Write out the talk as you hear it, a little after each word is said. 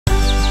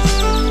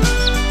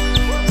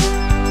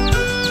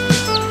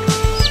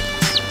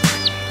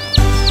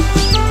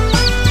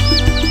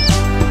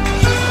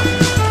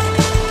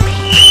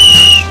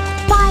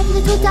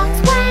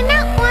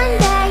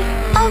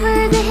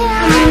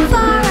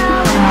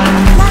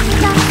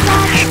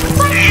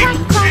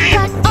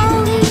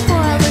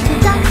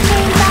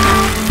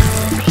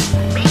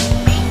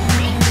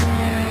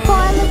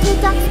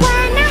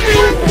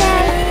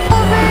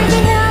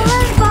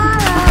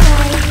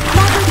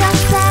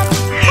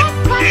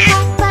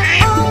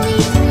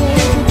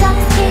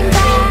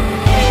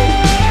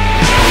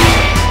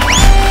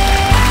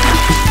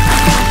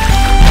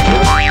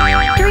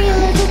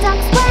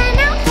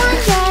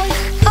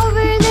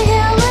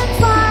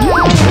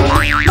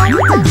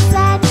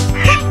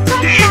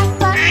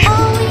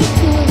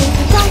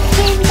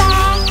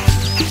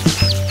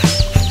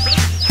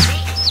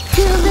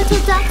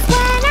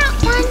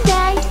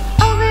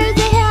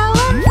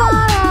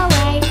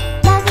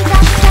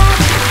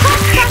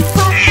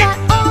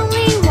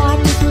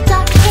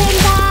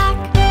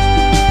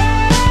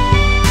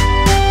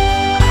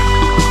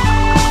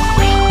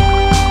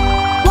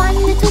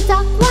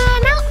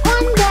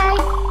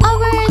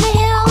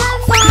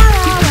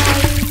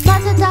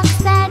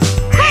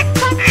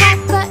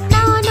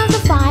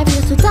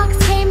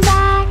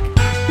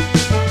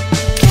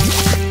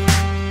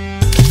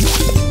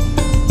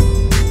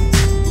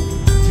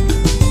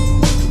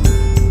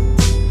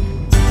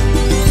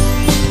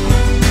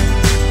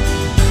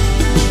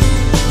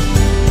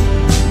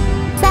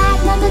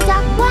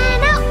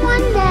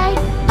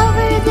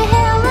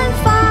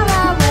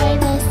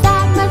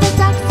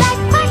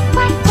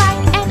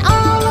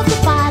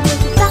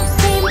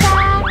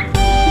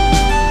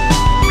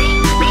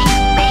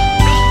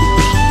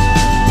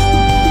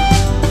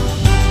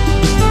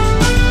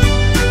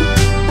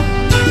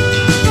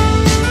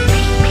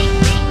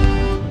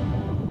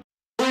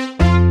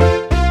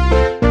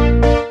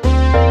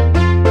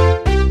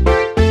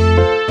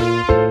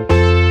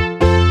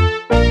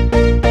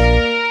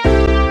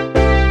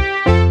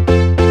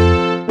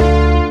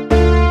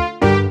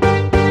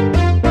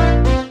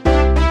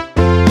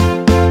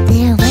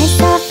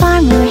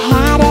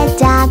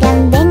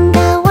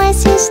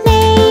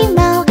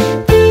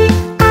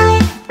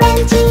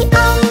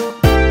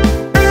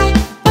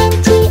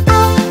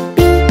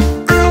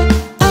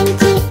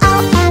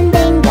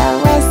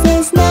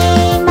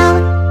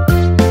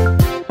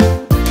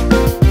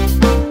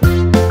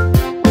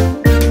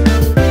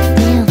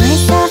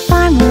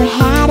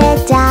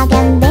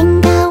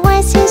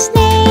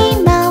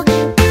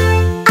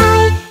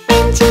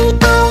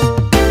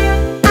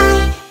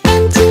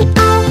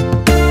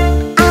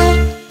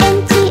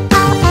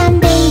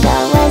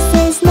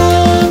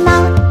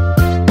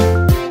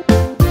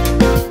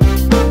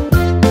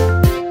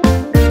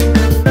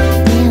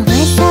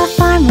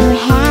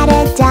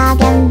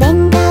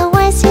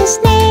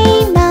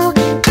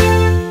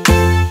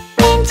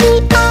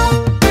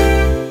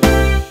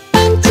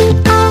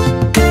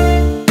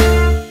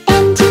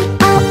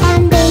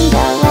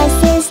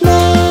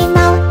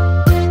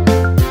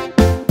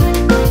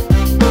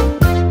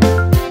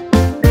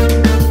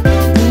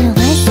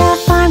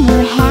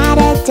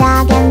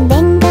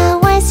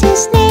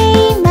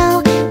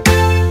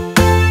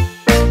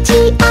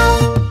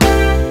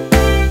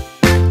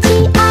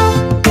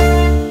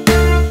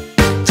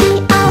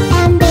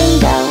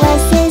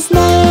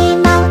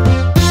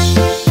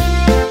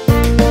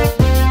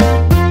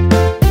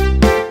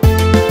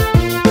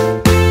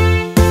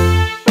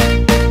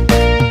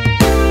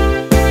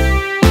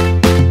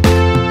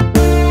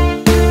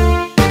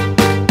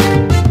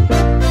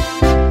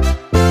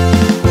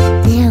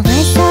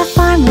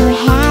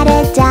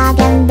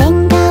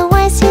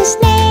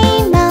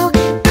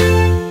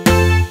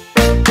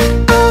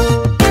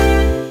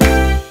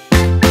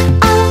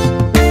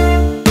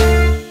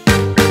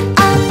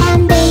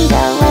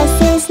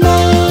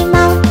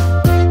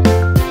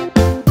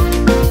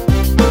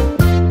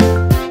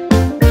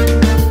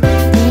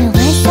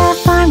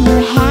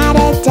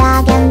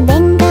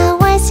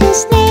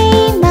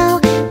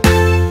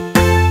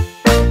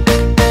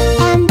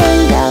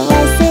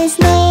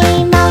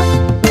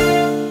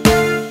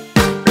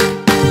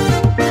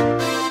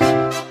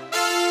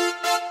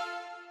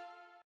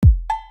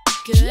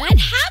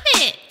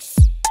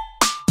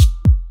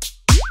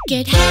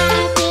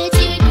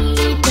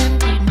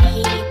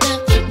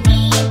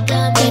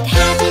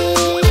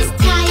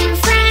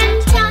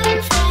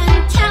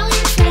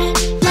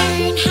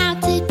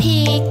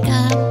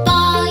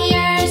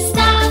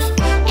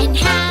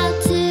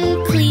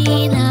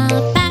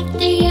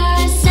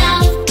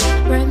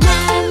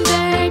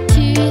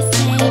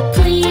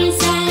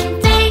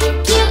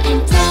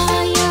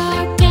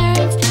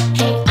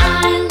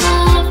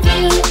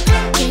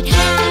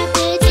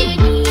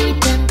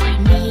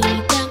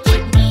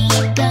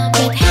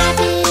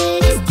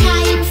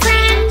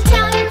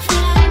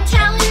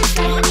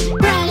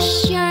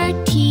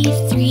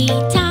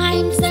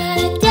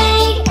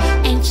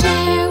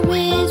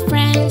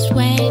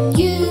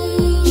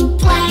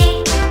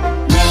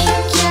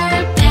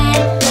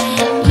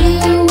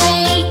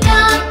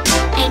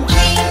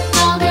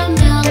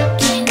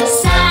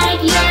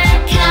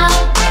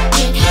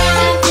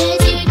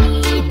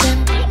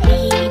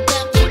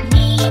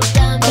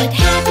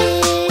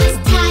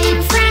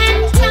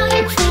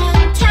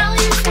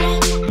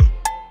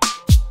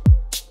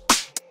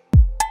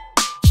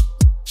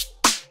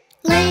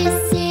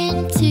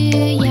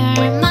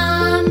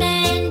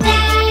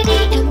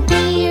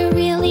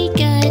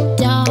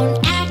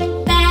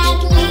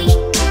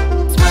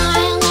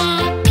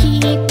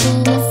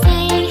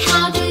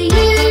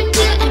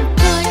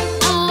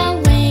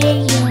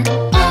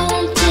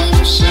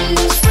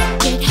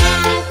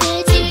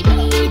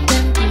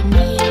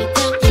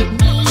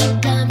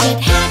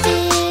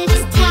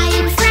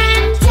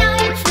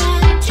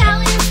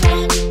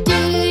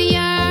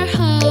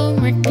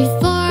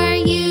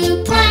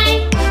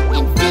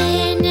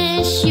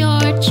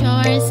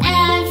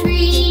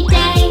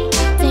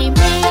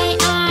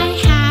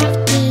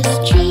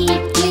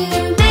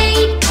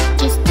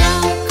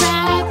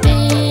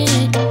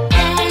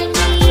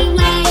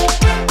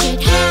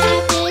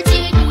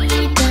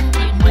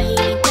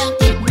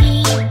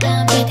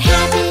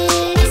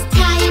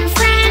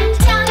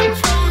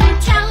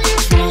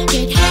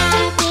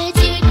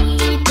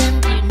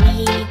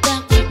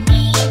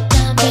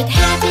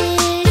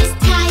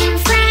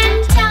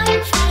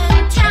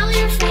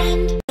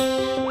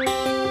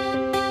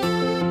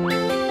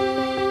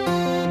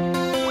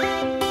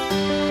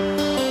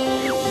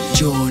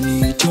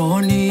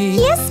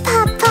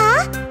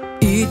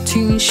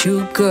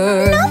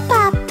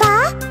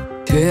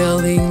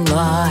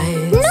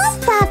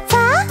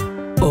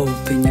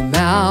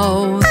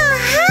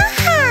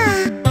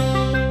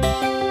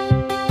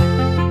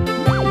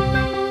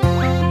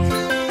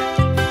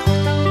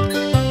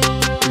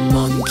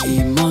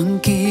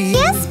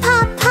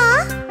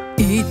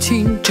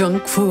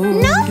junk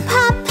food. No,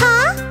 Papa.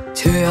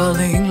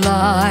 Telling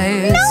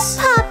lies.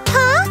 No,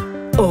 Papa.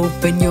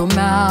 Open your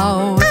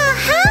mouth.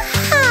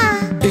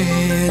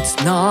 It's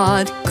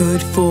not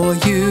good for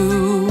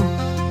you.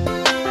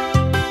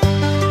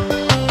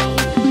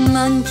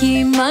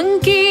 Monkey,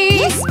 monkey.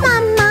 Yes,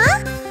 Mama.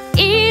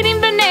 Eating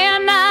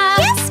banana.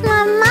 Yes,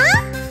 Mama.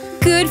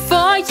 Good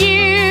for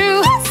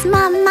you. Yes,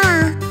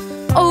 Mama.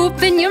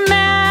 Open your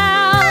mouth.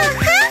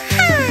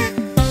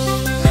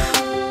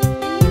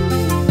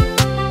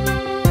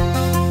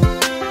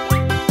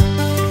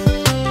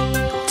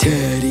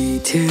 Teddy,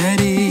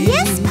 Teddy.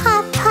 Yes,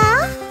 Papa.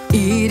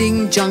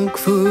 Eating junk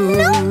food.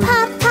 No,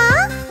 Papa.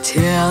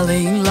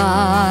 Telling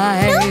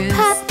lies. No,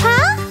 Papa.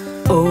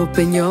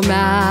 Open your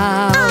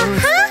mouth.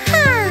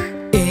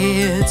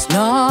 It's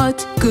not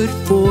good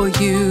for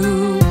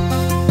you.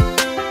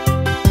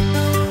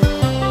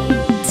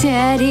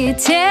 Teddy,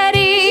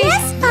 Teddy.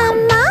 Yes,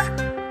 Mama.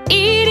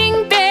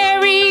 Eating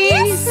berries.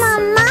 Yes,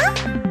 Mama.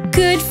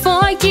 Good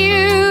for you.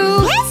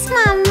 Yes,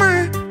 Mama.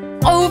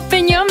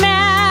 Open your mouth.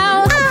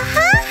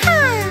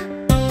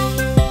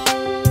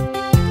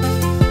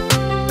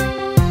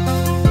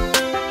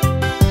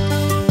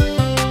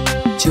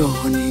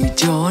 Johnny,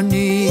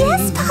 Johnny.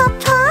 Yes,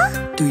 Papa.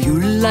 Do you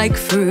like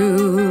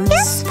fruits?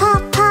 Yes,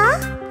 Papa.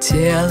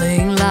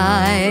 Telling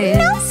lies.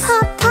 No,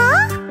 Papa.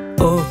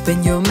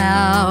 Open your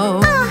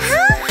mouth.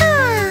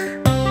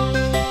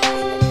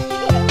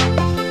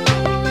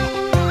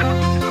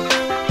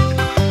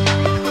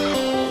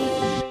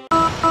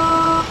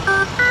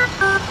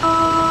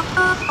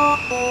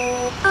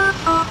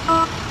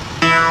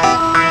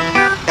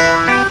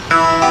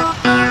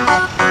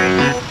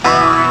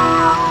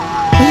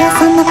 Wheels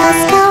on the bus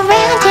go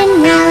round and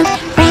round,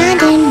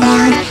 round and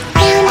round,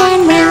 round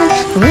and round.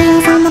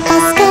 Wheels on the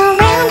bus go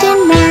round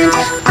and round,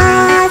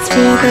 all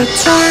through the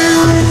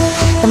town.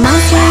 The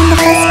monster on the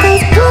bus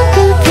goes boo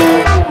boo boo,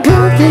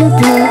 boo boo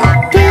boo,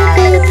 boo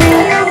boo boo.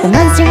 The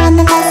monster on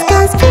the bus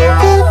goes boo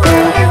boo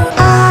boo,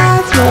 all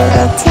through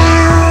the town.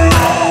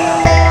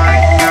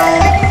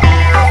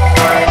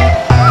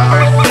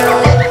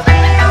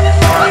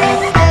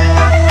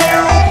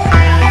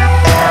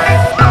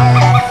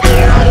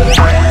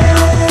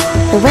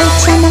 The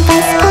witch on the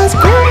bus goes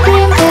boom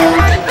boom boom,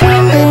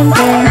 boom boom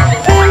boom,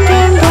 boom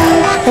boom boom.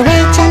 The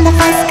witch on the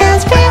bus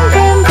goes boom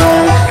boom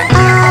boom,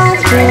 all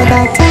through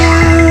the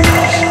town.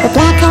 The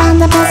black cat on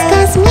the bus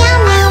goes meow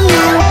meow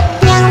meow,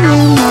 meow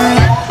meow meow,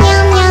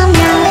 meow meow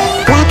meow.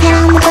 Black cat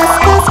on the bus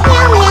goes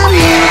meow meow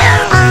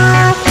meow,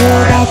 all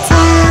through the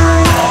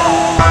town.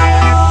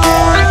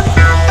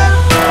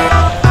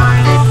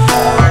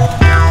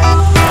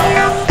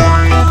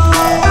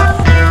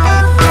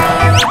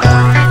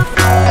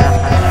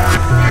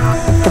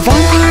 The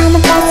vampire on the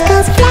bus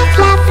goes flap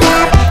flap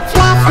flap,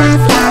 flap flap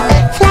flap,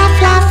 flap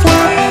flap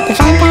flap. The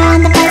vampire on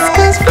the bus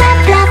goes flap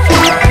flap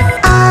flap,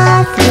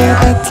 all through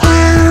the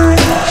town.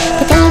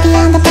 The baby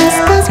on the bus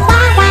goes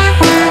wah wah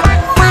wah,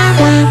 wah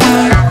wah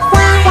wah,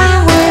 wah wah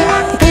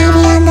wah. The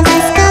baby on the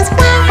bus goes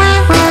wah wah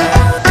wah,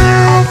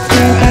 all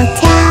through the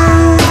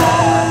town.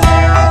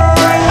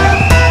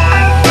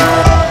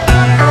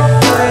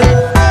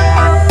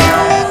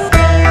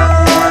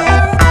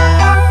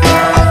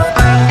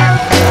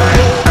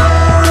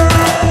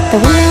 The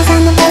wheels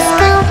on the bus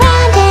go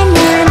round and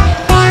round,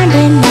 round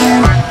and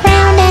round,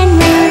 round and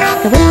round.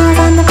 The wheels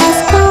on the bus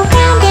go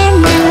round and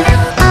round,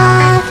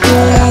 all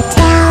through the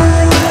town.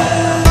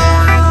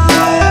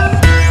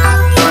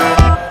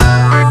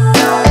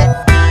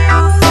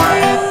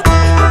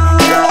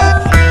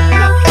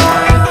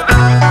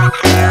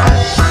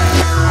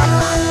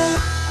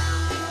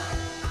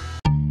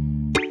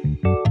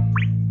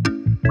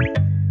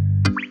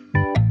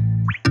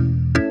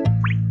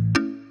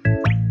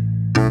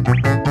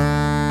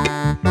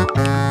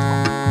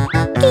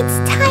 It's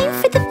time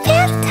for the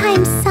bath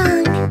time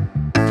song.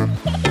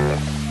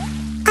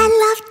 I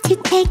love to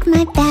take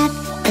my bath.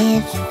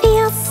 It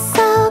feels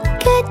so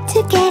good to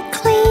get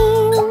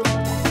clean.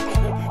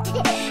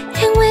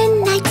 And when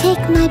I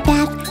take my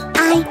bath,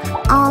 I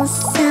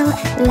also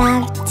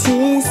love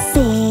to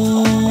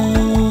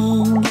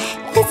sing.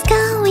 Let's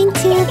go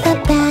into the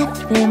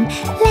bathroom.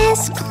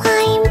 Let's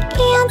climb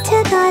into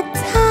the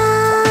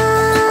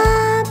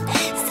tub.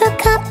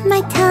 Soak up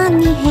my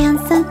tummy,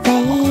 hands and face.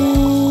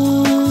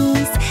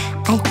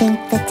 I think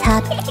the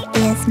tub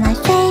is my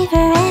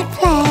favorite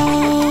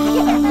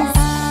place.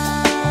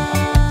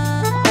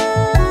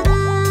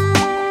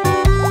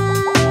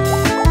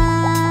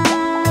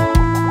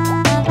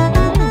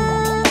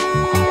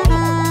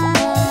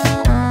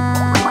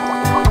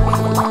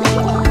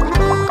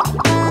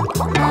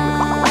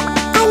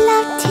 I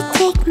love to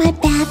take my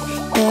bath.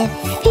 It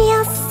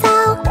feels so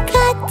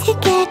good to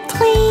get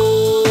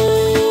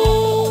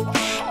clean.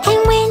 And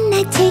when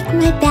I take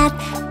my bath,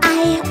 I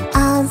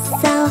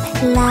also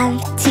love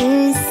to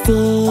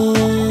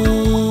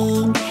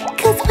sing.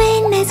 'Cause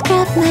when I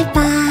scrub my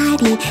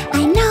body,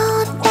 I know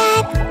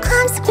that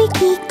I'm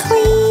squeaky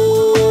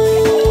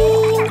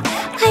clean.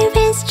 I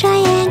rinse, dry,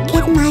 and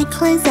get my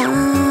clothes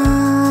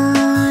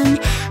on.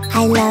 I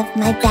I love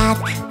my bath,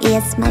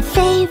 it's my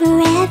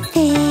favorite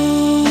thing.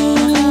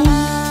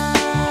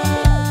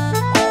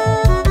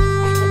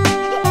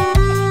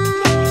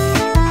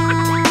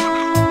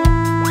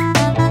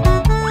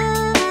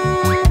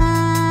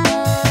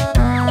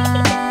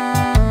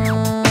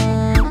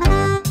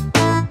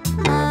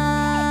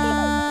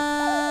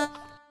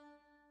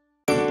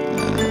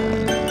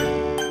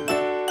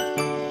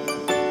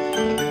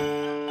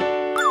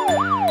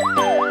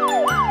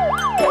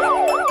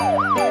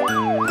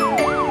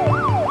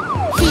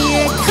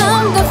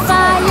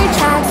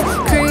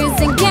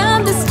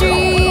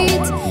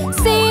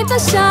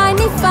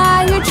 Shiny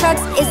fire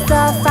trucks, it's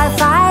the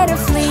firefighter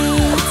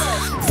fleet.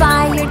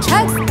 Fire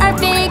trucks are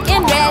big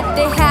and red,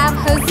 they have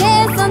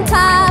hoses on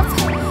top.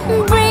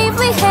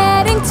 Bravely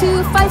heading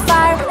to fight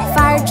fire,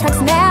 fire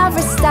trucks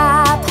never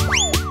stop.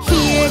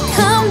 Here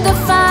come the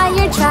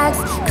fire trucks,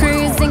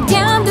 cruising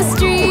down the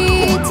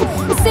street.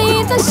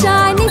 See the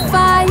shiny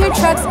fire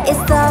trucks, it's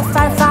the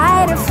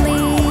firefighter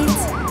fleet.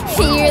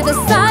 Hear the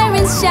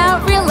sirens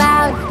shout real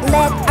loud,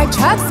 let our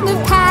trucks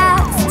move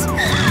past.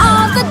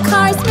 All the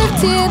cars move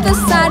to the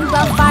side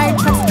while fire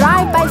trucks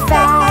drive by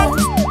fast.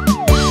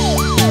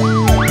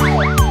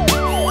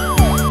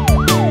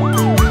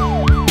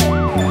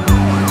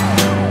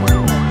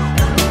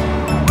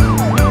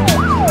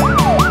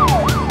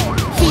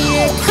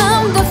 Here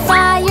come the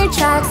fire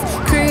trucks,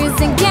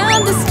 cruising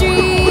down the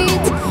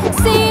street.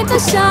 See the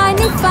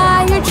shiny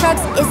fire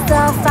trucks, it's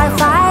the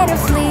firefighter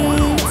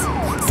fleet.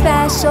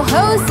 Special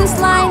hoses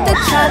line the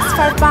trucks,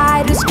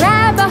 firefighters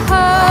grab a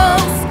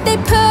hose. They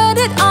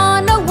put it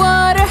on a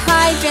water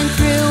hydrant,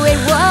 through it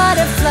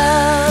water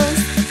flows.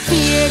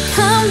 Here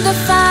come the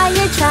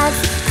fire trucks,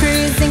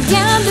 cruising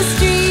down the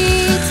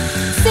street.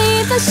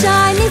 See the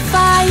shiny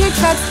fire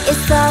trucks,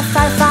 it's the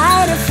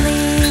firefighter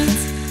fleet.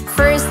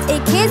 First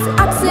aid kits,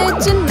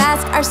 oxygen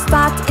masks are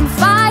stocked in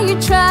fire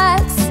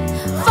trucks.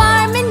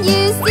 Firemen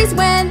use these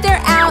when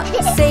they're out,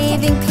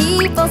 saving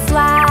people's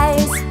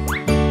lives.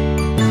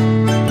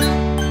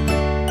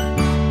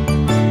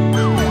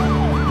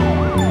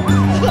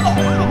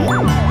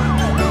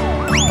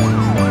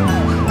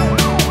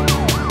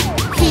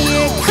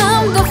 Here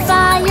come the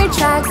fire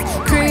trucks,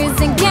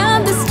 cruising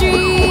down the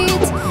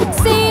street.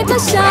 See the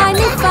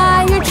shiny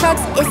fire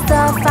trucks, it's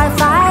the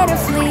firefighter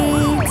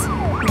fleet.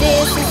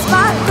 This is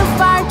Spot, the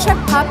fire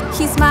truck pup,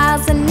 he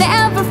smiles and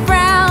never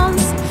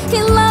frowns.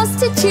 He loves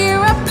to cheer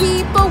up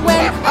people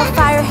when a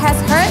fire has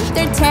hurt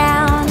their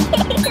town.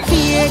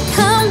 Here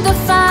come the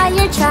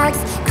fire trucks,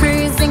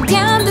 cruising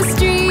down the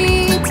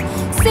street.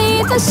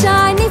 See the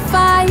shiny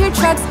fire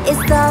trucks, it's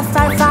the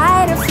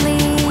firefighter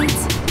fleet.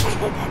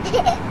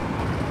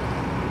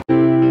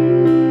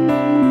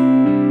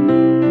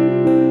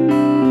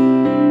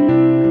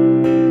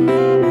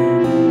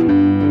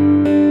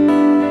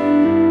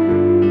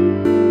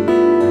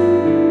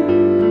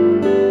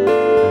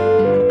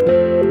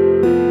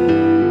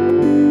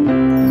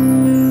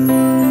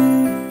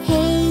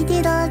 Hey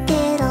diddle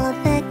diddle,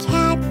 the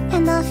cat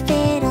and the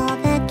fiddle,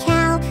 the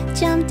cow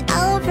jumped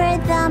over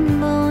the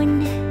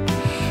moon.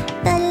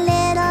 The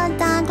little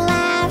dog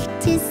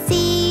laughed to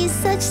see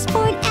such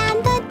sport,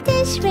 and the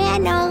dish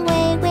ran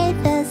away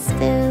with a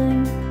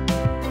spoon.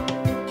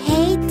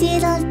 Hey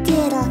diddle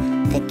diddle,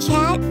 the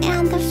cat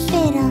and the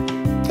fiddle,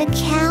 the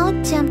cow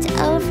jumped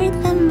over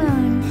the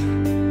moon.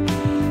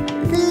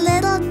 The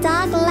little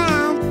dog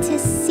laughed to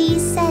see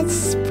such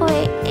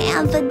sport,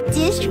 and the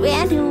dish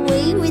ran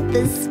away with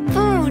the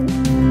spoon.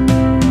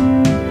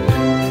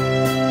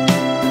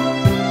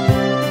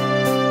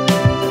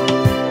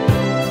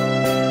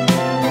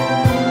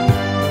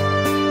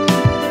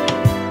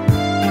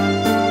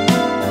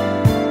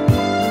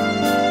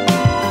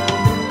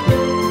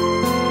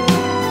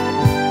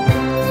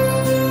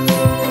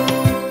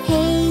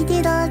 Hey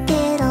diddle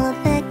diddle,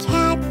 the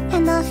cat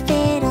and the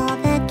fiddle,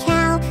 the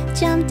cow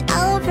jumped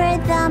over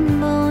the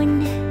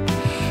moon.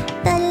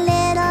 The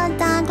little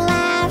dog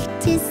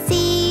laughed to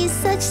see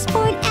such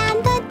sport,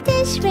 and the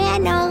dish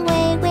ran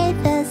away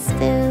with a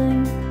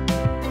spoon.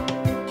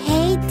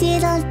 Hey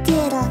diddle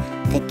diddle,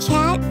 the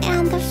cat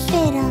and the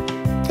fiddle,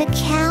 the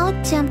cow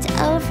jumped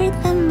over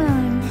the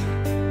moon.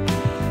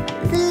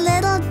 The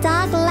little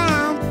dog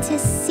laughed to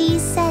see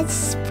such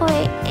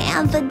sport,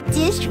 and the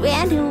dish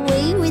ran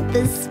away with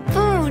the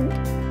spoon.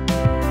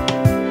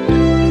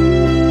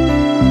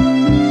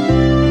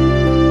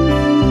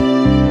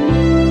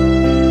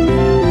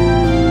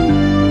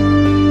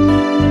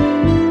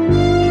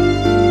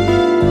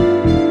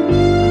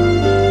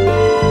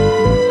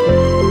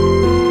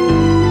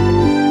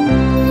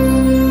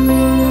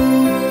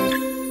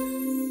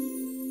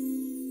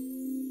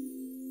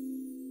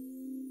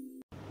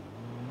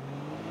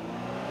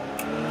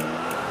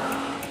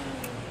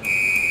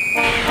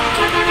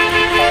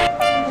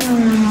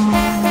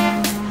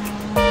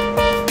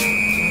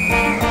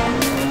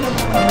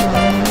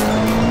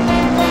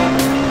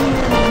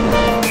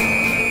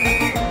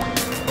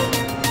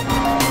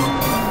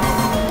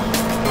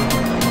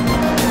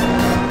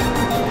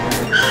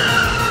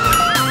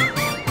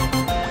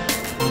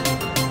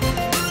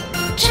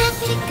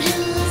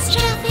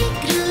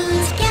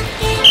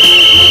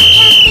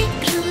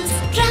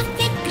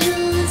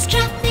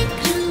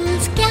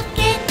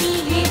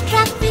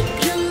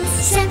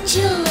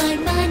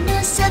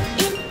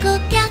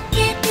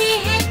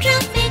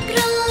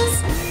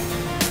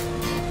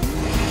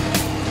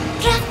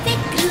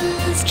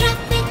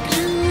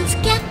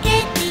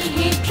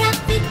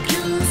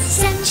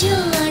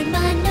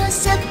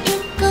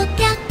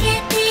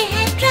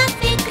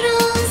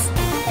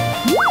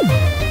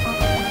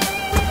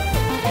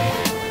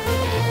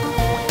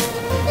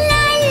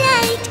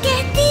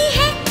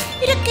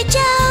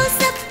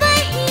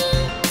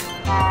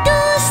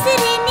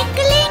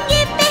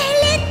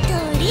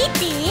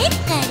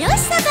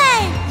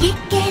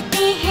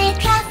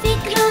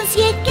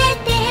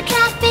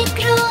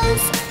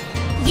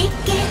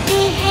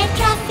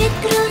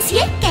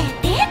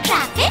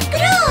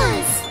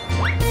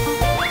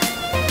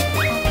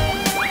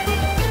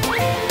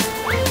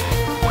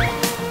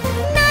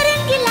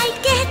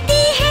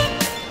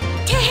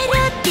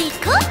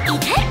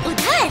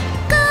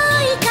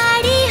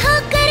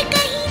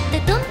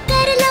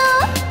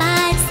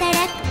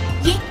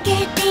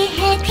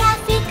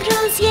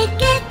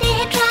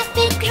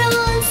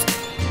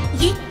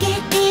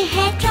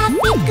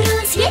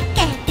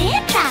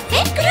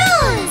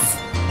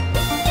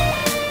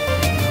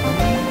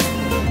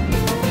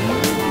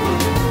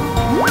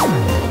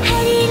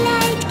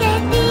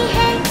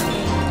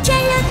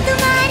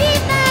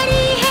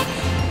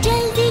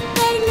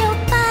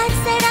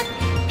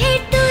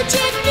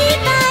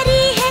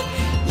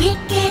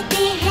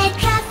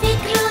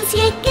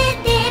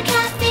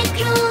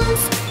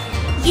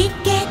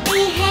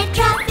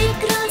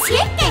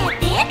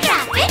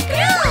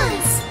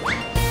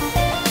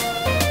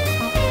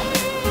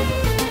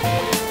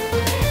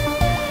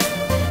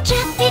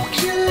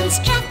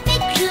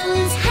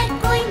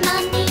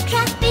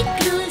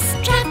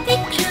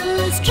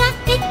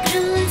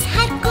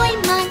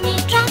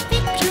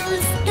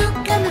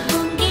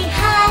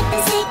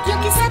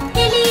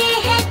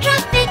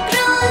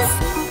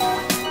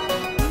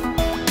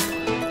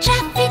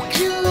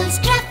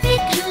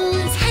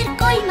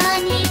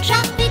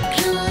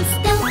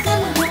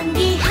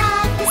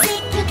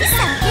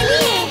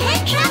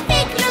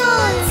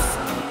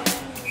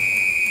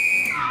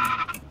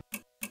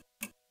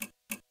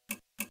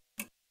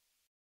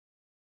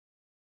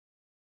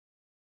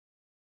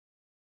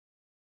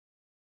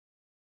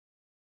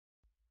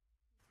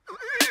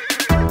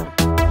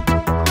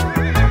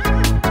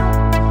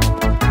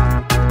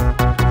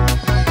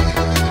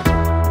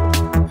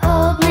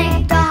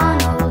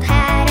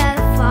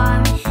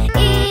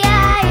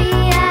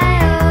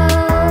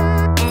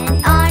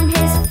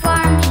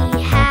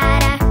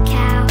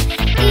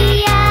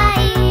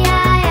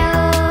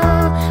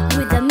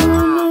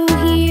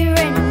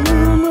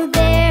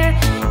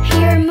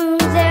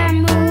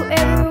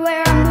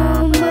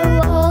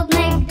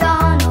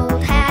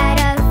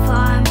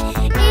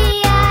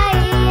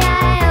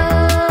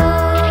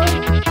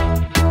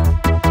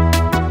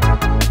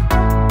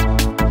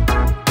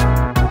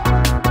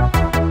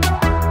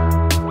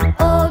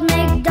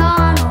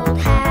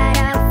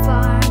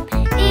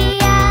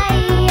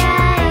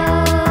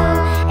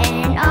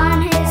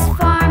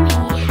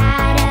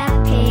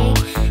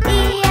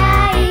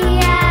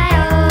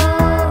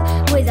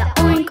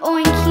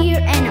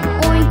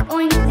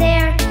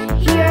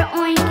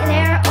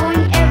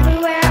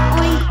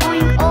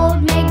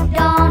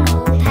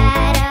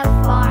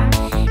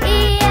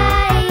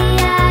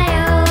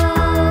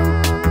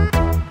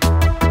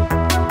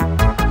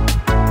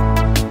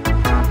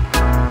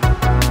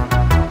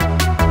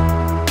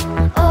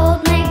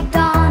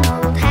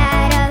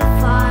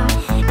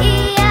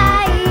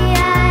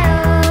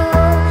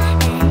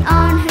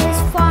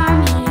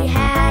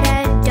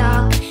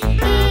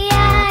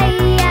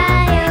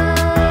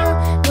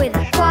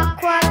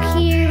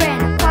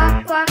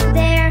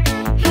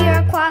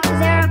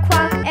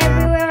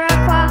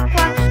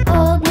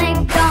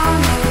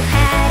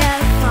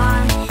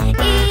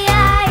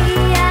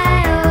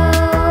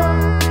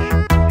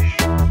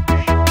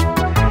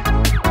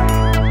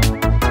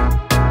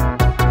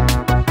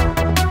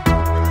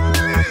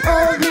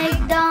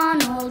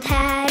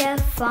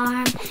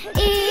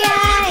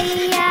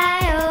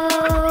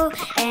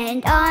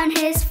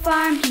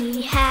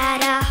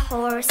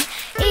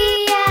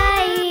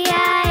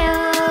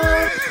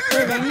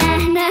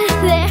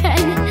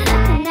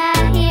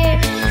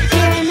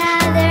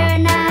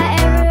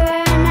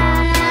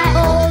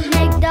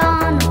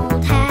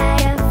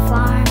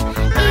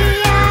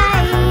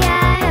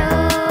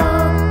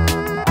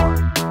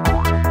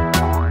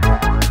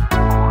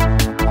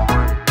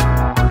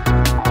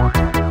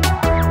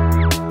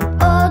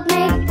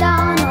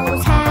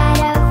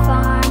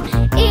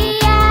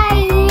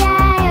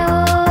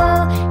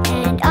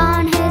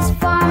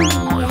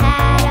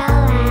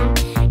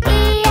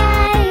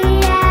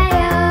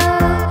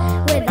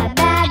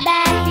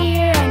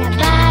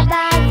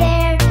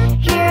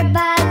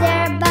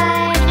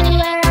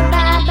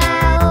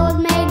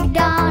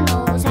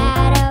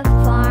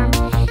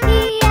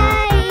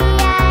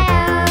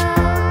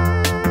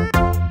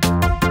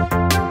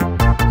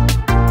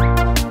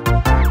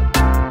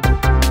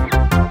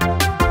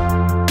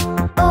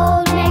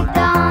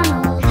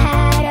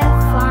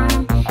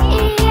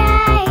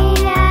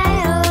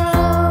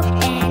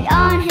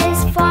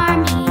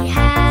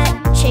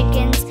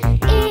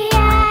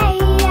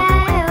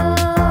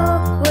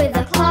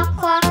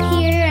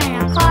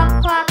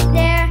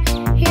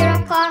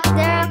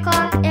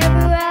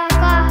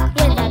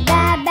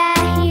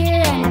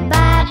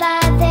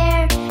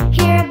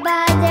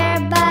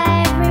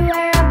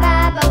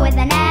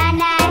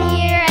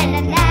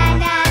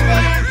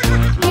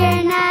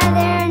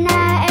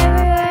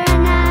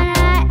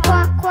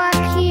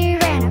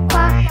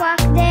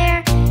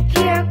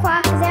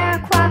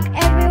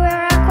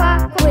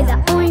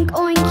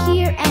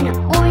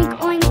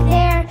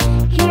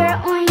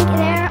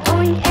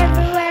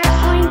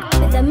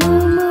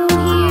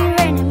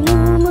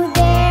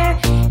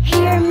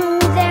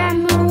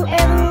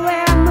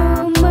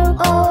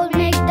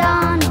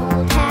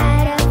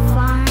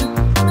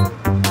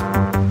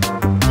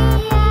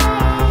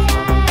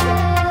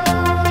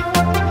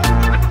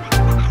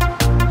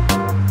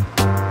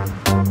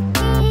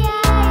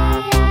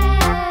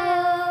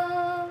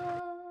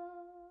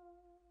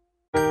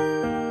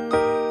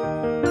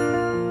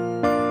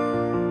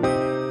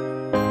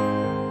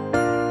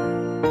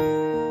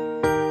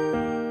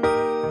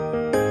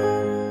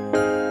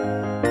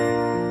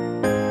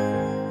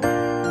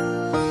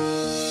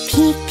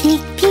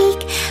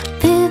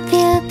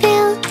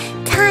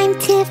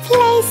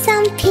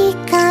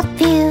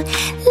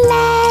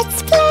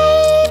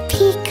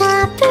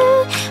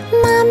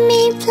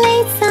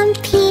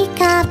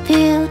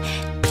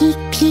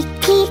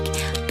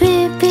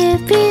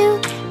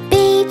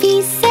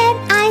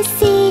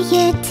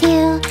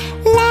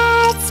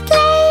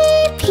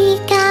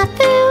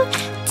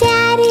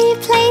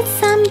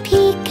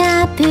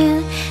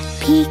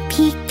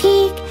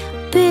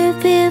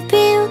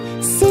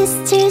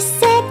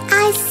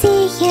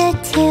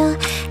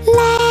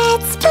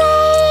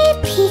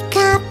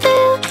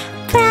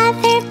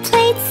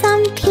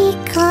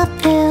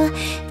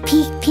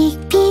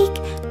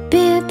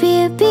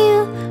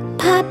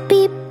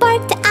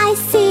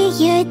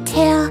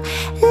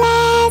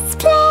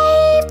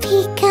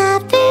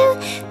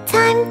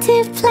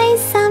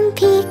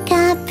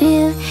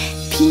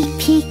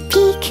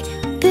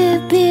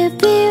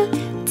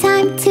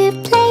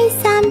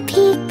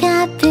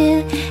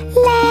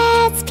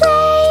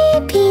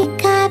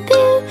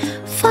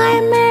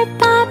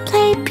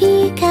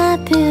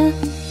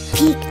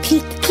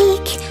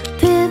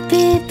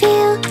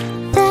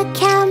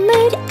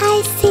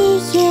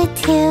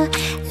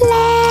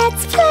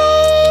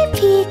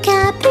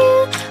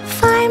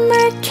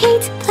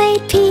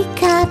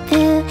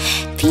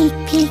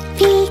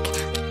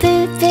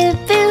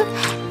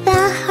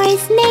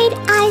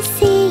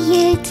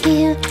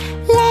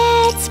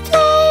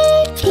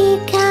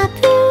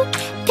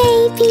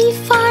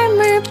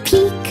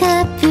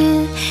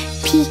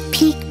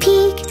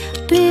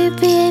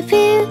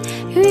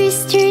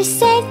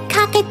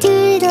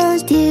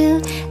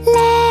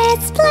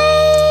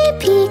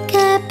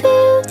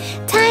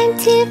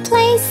 to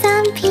play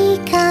some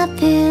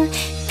peekaboo.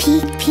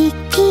 Peek, peek,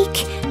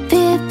 peek,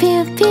 boo,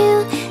 boo,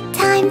 boo.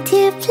 Time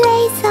to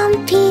play some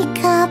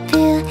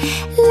peekaboo.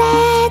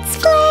 Let's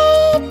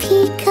play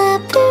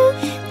peekaboo.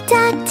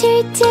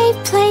 Dr. J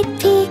played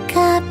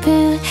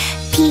peekaboo.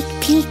 Peek,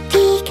 peek,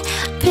 peek,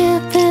 boo,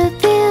 boo,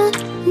 boo.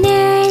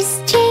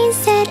 Nurse Jane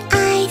said,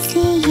 I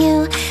see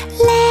you.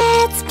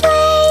 Let's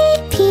play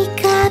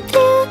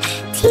peekaboo.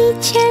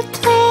 Teacher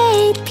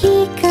played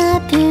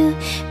peekaboo.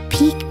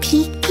 Peek,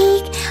 peek,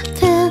 peek,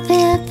 boo,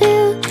 boo,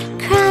 boo.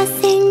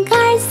 Crossing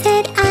guard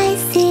said, I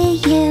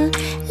see you.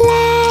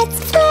 Let's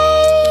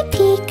play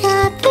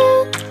peekaboo.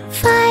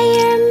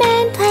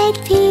 Fireman played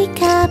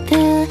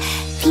peekaboo.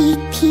 Peek,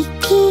 peek,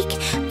 peek,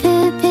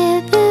 boo,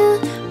 boo, boo.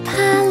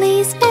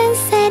 Policeman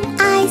said,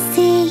 I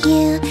see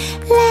you.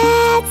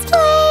 Let's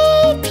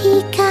play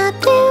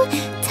peekaboo.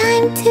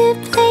 Time to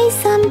play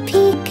some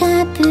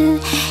peekaboo.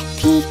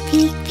 Peek,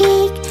 peek,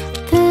 peek,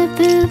 boo,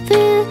 boo,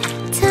 boo.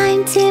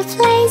 Time to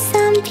play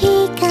some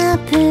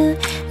peekaboo.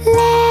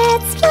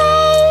 Let's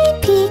play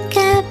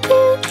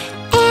peekaboo.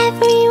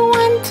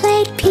 Everyone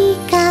played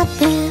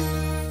peekaboo.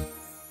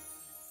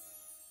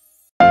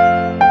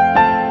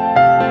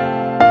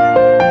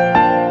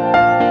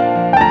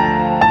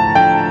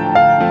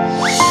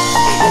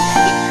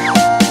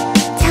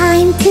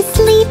 Time to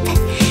sleep,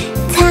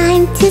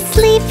 time to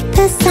sleep.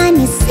 The sun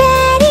is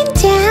setting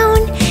down,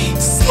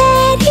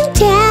 setting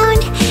down.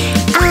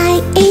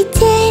 I ate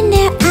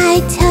dinner, I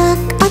took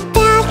a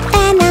bath,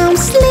 and I'm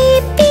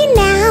sleepy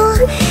now.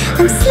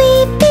 I'm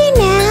sleepy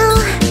now.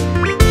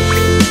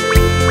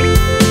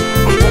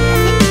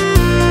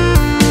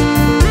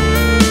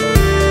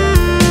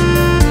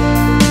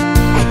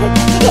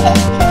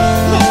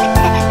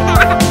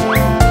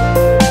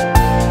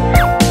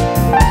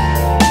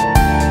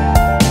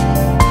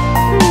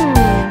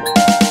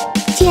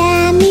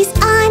 Jammies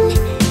on,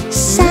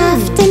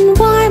 soft and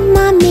warm.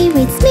 Mommy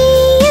reads me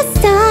a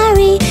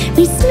story,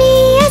 reads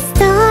me a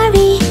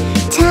story.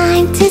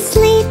 Time to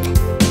sleep,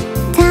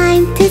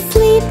 time to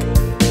sleep.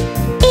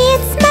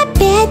 It's my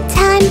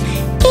bedtime,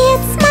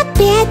 it's my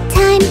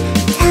bedtime.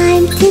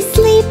 Time to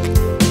sleep,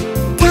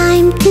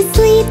 time to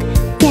sleep.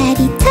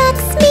 Daddy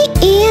tucks me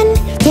in,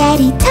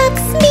 Daddy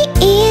tucks me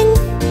in.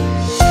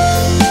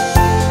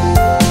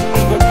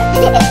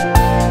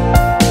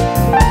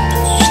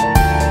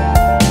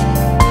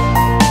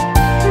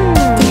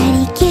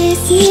 Daddy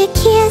gives me a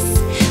kiss,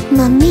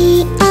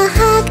 Mommy a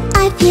hug.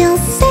 I feel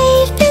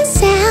safe and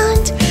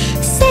sound,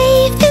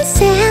 safe and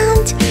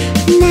sound.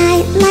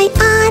 Night light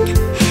on,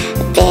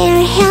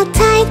 they're held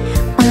tight.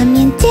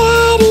 Mommy and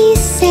Daddy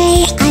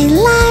say I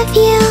love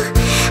you.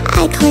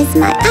 I close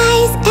my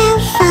eyes and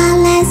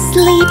fall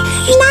asleep.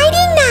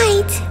 Nighty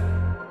night.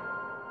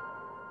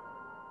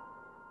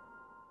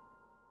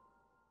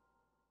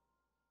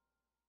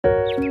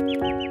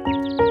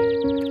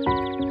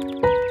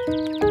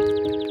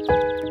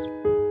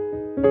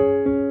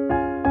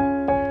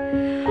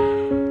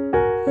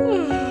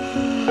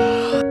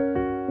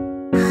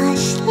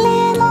 Hush,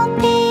 little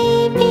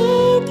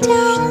baby,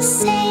 don't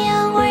say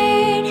a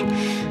word.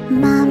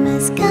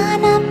 Mama's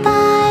gonna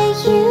buy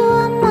you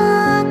a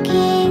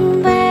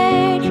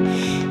mockingbird.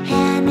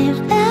 And if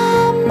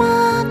the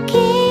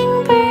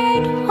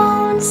mockingbird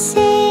won't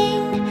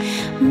sing,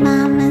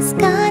 Mama's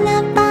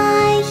gonna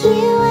buy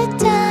you a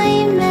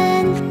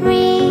diamond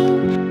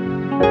ring.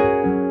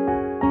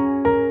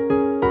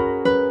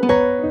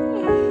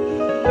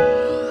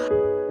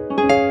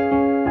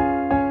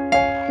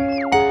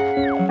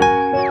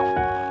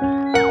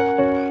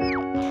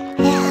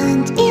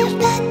 And if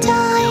the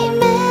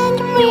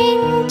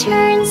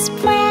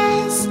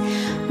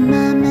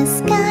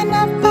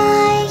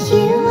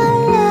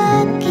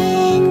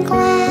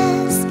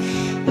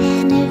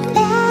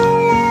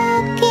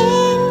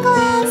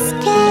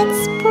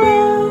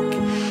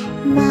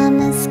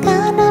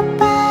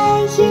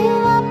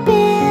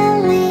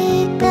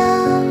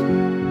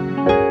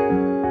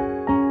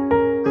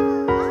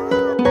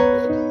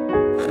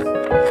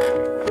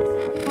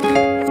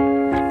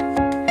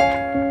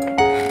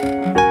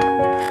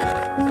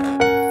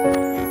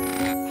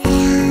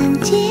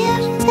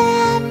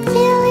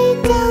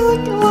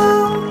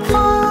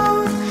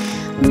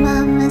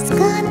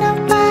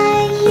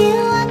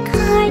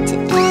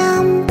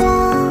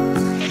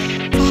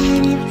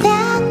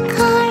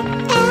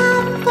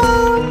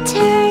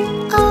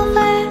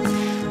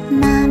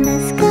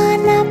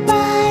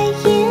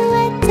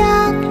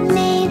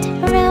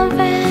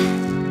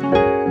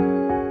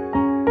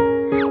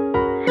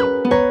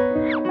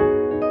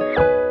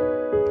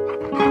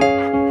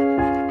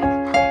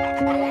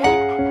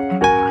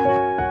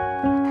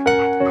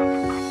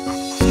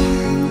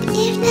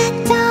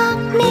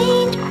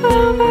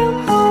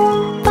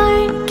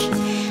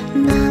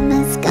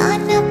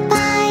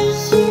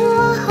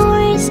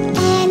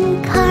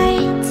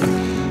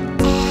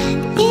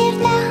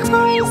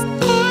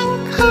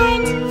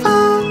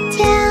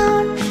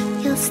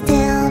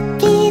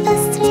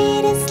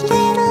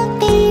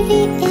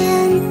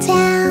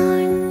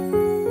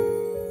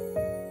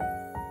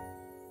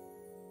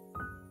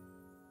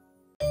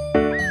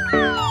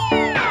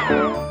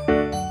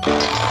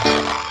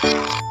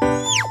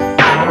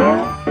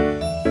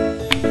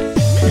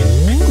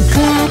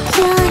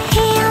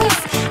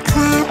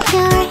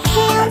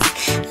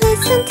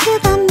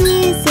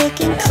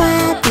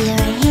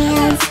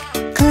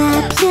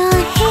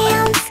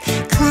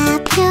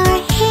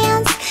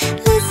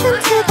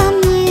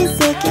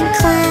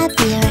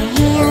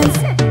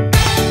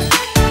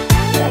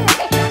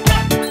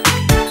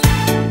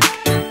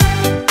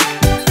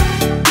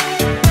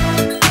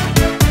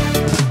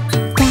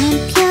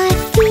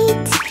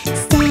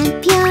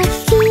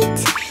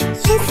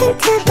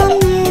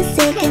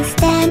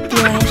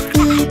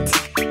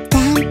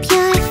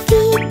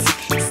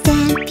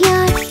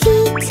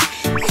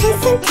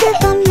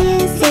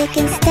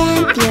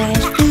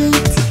your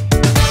feet.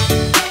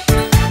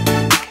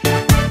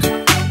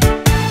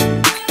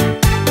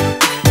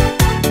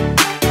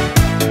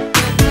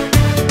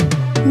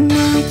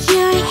 Nod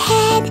your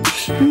head,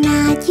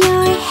 nod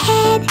your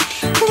head.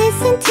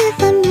 Listen to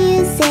the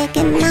music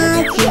and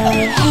nod your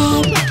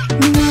head.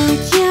 Nod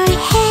your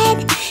head,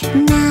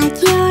 nod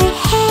your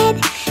head.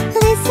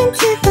 Listen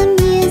to the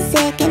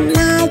music and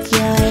nod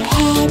your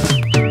head.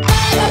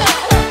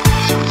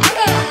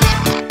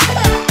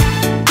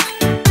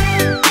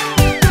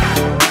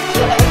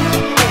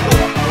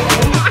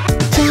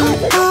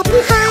 Jump up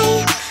high,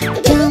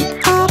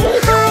 jump up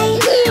high.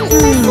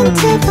 Listen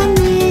to the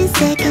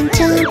music and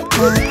jump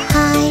up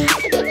high.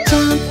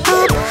 Jump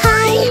up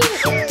high,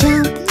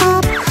 jump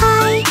up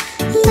high.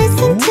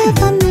 Listen to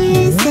the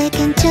music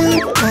and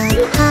jump up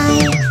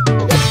high.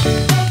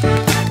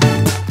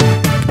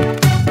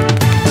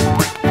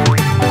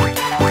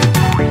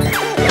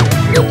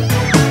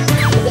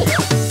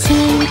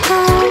 Turn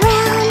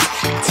around,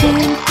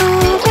 turn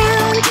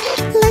around.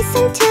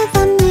 Listen to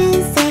the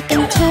music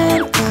and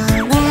turn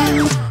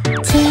around.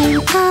 Turn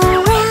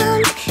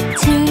around,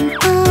 turn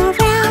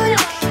around.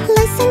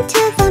 Listen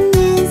to the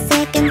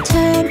music and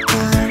turn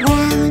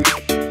around.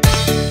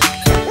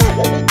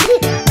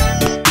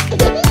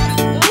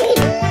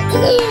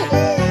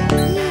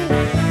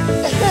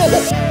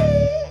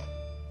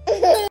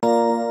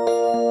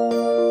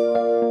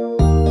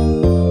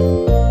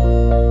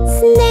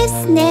 Sniff,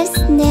 sniff,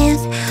 sniff.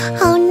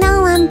 Oh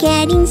no, I'm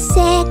getting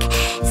sick.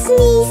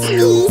 Sneeze,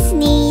 sneeze,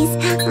 sneeze.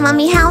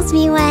 Mommy helps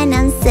me when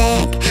I'm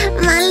sick.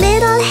 My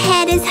little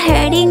head is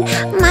hurting.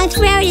 My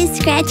throat is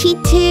scratchy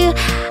too.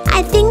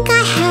 I think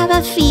I have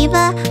a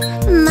fever.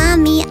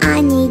 Mommy,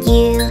 I need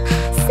you.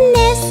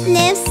 Sniff,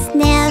 sniff,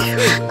 sniff.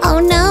 Oh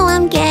no,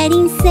 I'm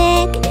getting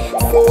sick.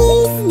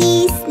 Sneeze,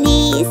 sneeze,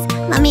 sneeze.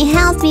 Mommy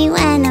helps me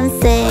when I'm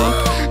sick.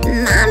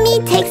 Mommy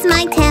takes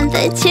my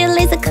temperature,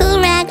 lays a cool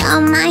rag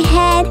on my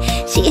head.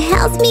 She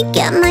helps me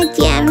get my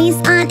jammies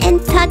on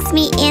and tucks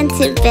me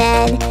into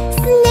bed.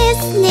 Sniff,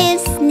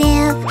 sniff,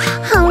 sniff.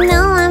 Oh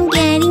no, I'm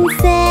getting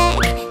sick.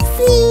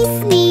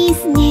 Sneeze, sneeze,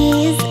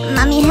 sneeze.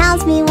 Mommy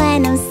helps me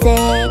when I'm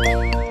sick.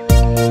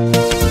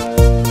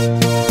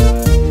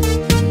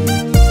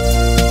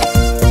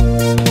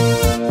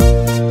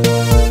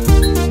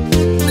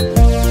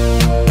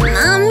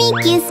 Mommy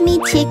gives me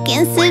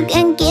chicken soup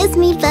and gives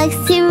me books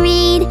to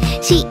read.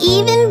 She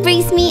even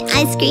brings me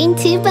ice cream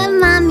too, but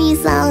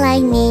Mommy's all I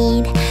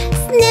need.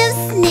 Sniff,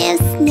 sniff,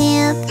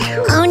 sniff.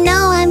 Oh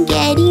no, I'm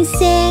getting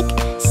sick.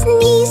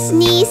 Sneeze,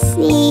 sneeze,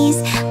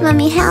 sneeze.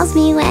 Mommy helps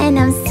me when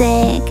I'm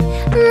sick.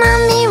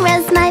 Mommy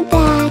rubs my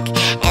back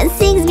and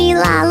sings me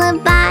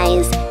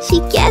lullabies. She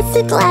gets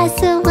a glass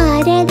of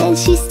water, then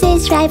she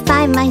stays right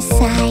by my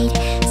side.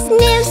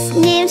 Sniff,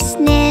 sniff,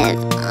 sniff.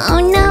 Oh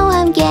no,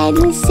 I'm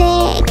getting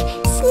sick.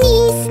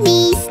 Sneeze,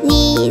 sneeze,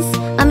 sneeze.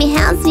 Mommy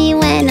helps me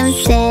when I'm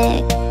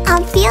sick.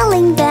 I'm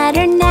feeling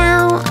better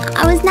now.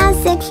 I was not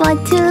sick for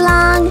too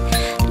long.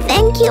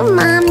 Thank you,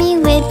 Mommy.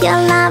 With your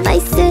love, I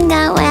soon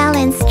got well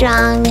and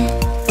strong.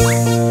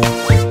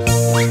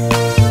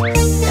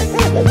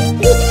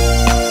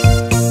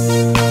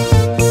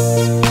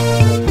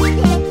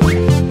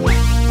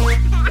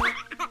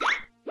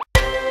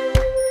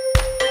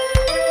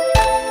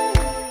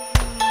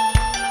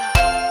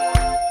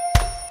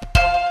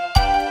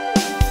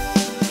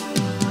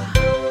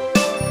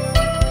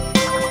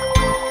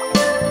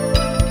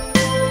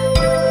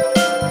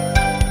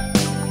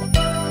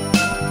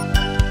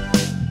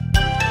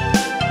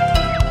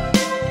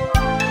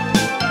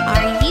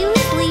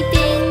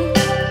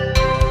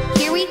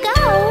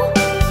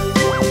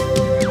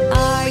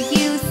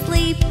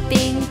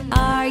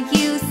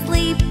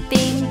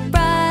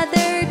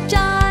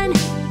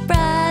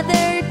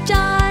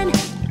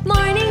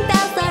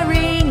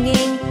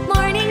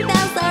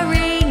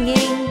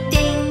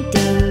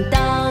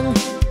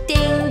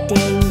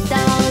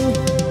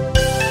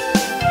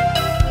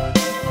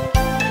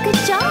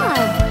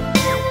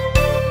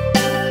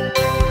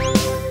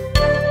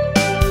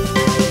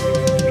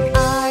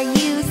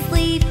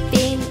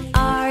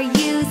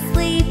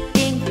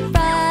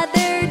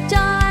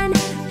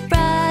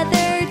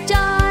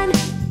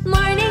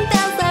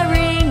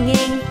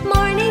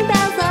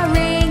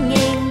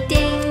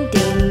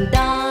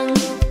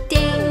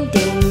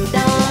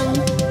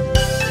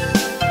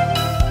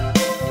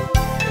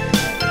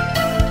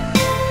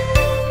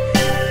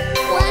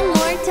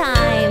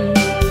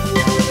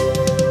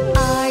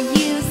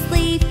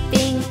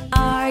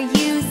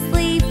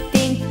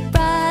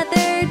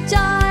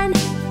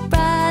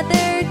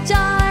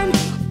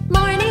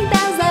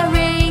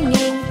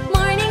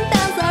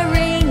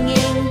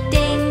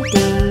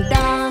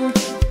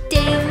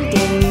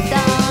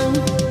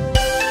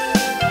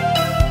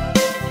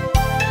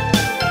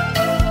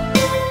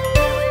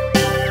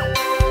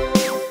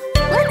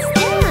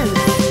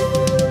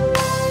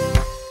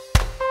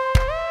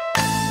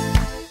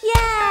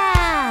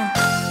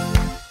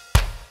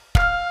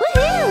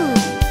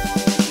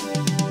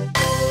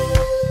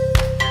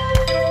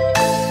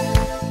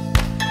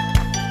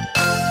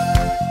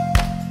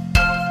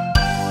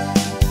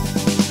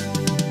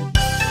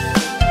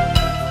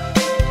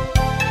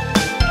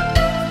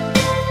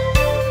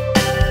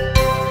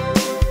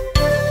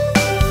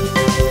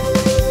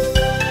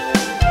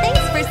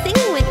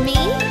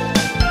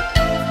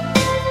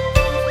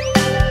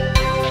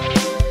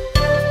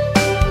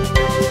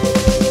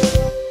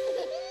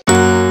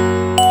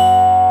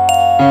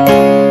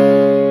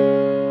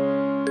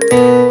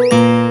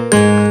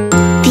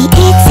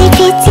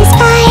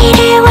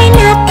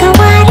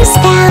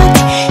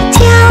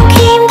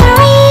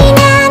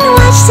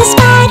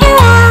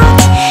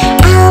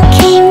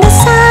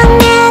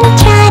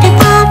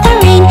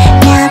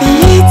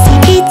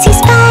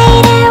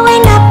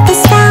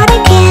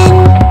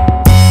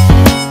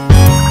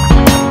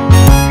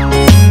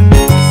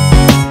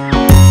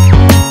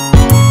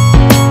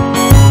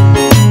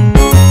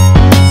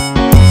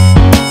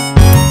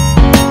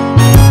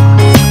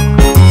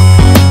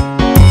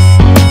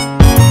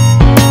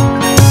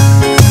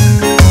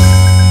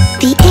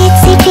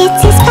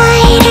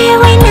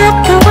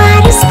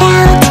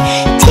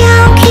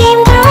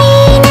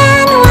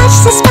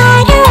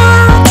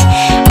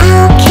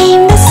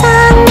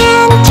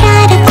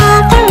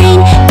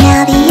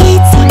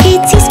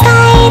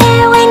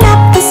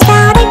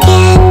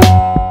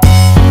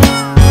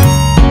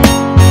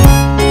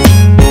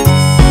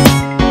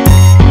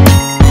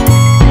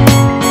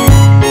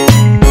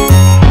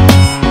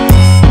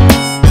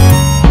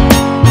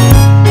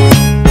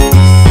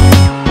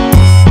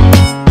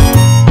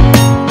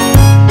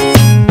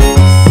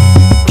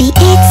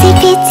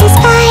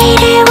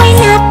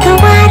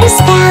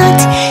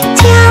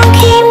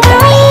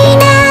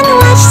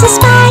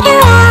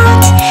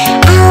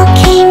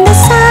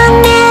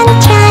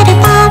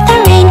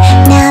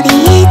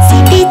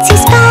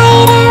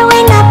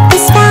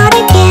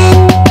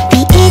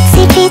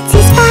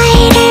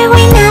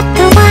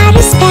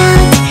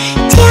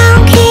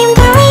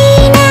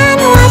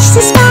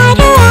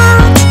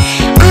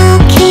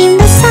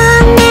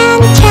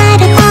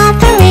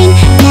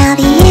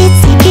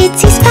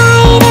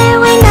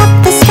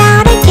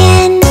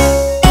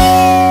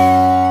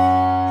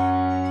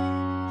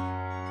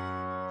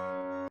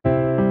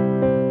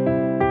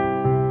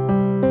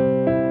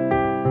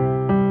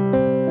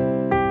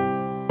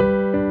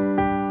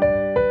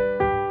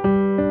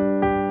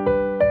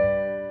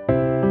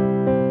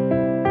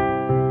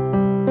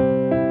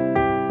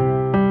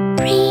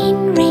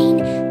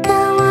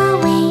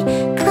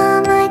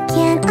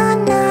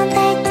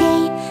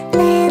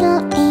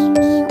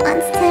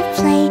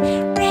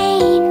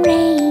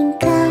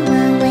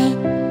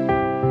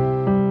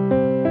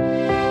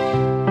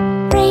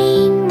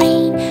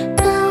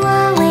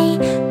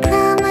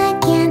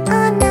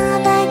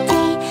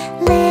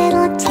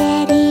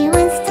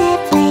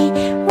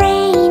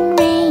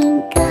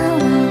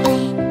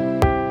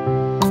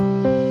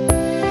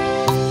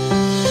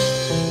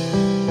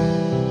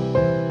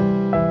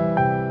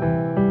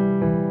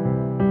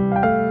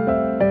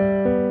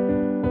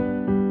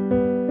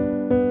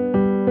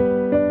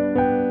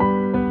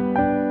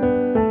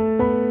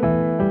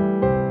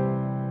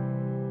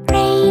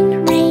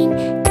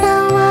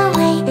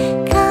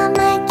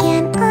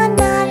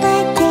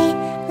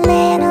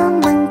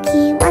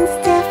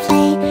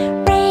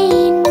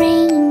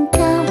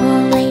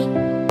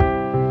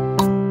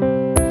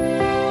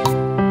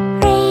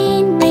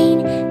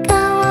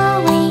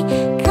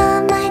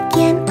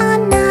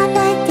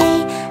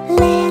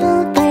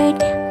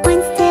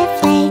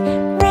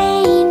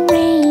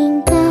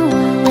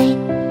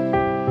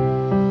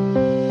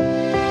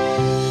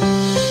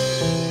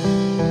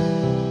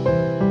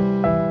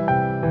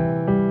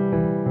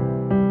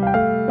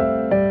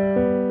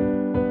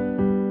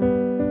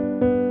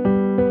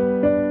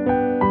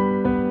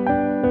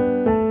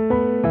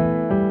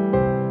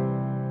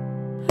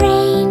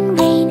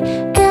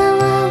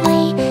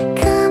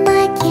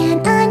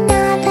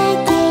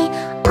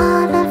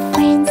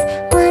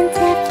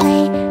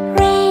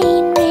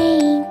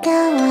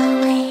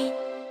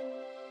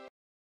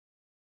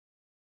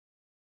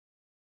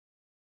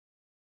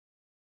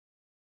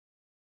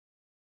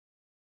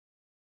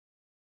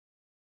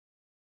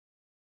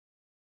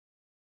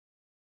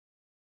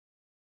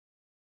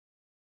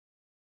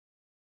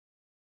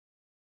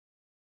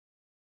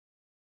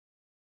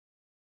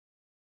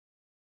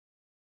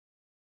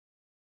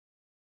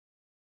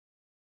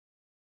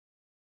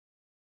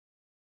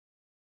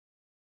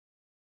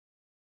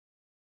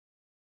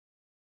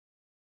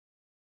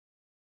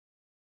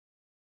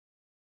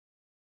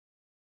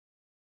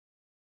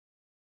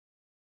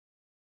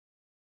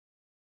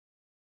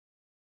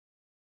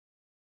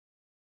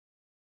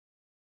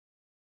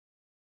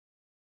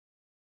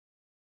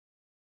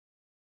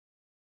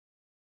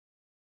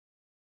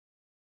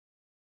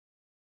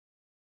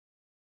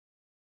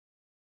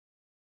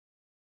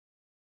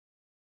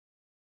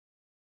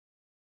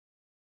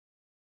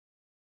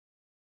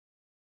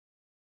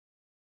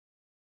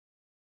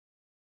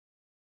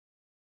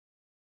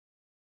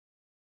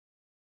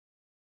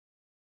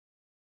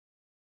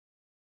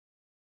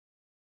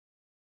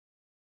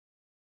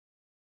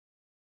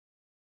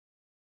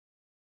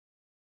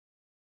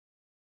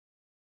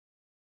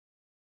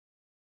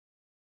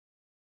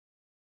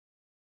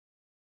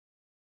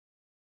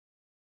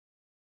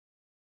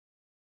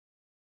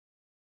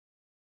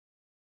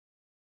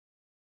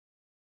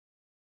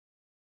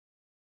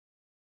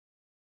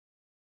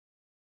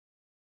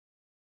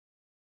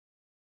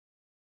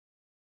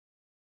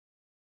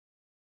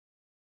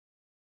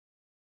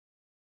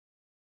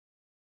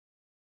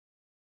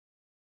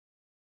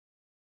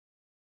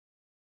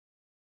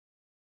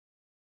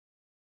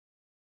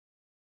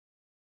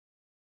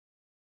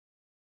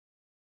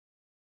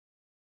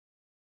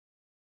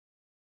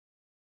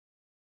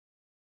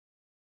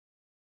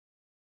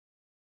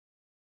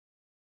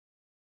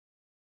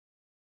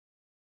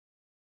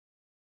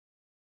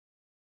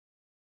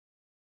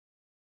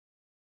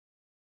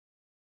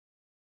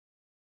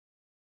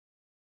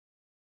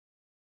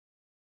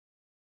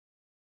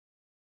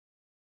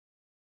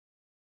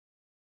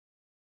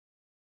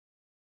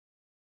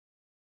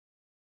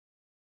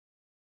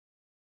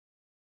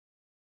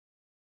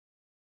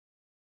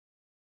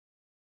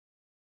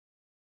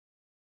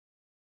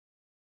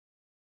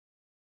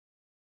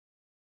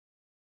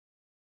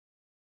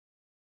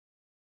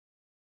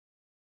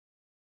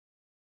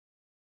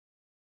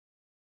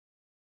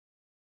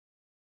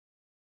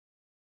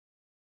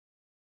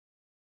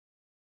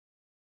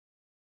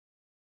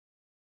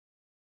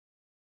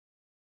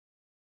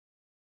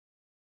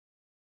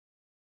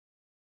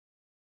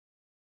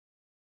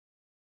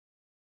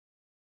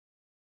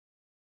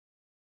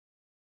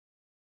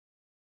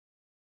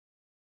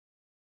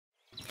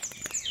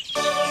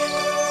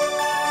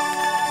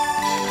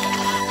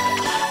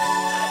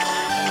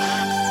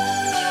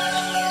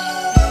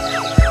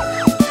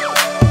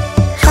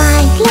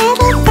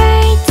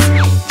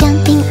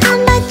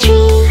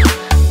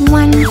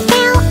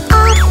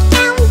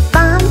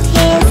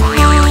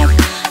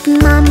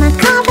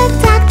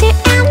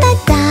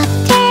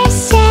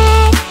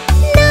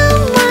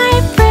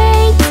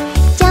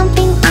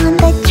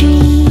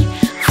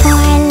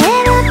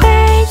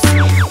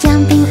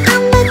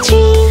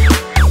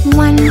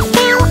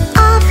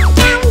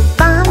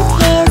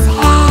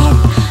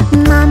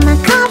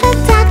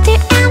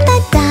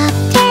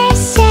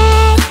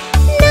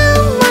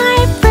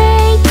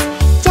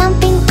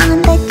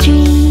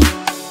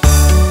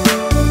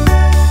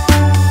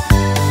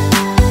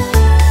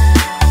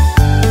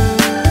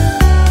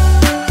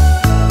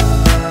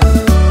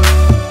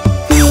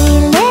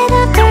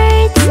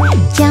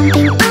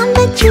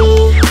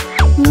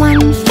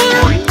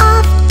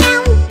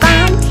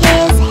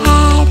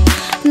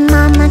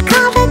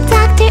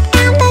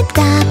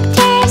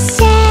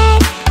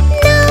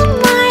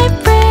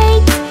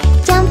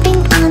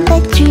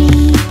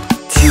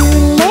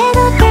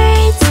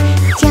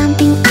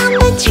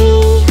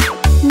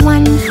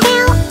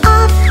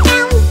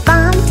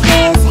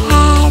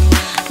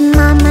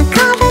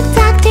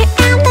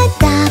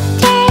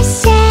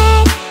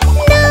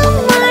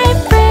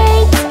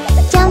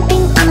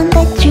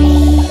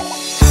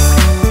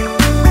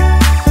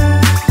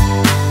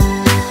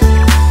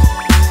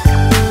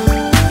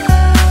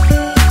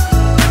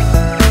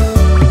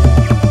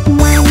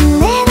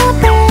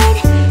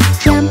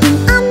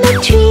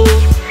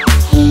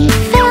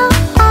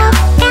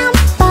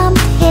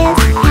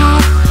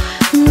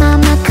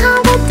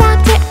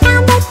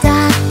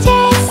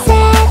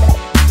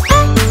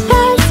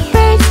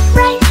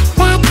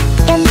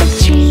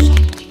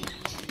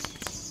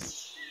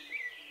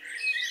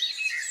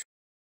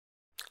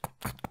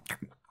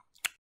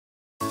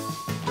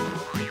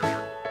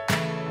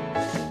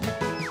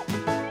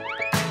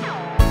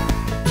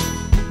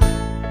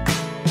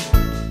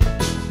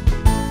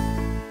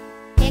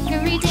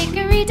 Hickory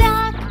dickory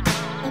dock,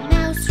 the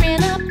mouse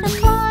ran up the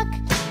clock.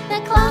 The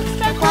clock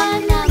struck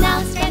one, the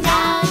mouse ran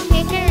down.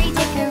 Hickory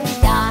dickory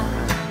dock.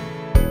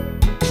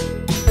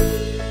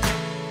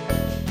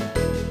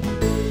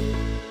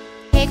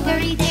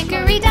 Hickory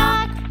dickory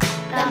dock,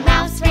 the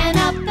mouse ran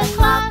up the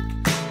clock.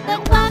 The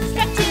clock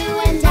struck two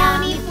and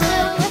down he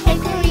flew.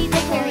 Hickory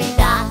dickory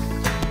dock.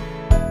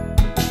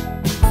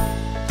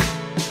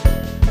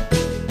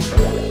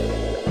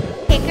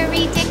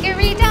 Hickory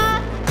dickory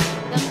dock,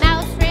 the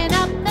mouse ran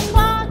up the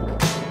clock.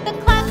 The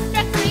clock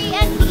struck three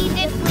and he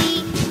did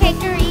flee.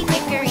 Hickory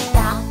dickory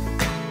dock.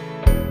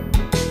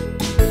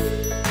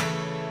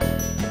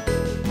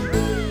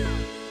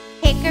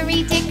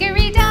 Hickory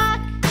dickory dock,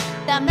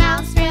 the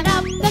mouse ran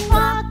up the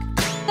clock.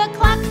 The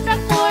clock struck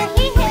four,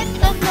 he hit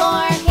the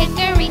floor.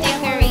 Hickory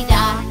dickory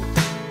dock.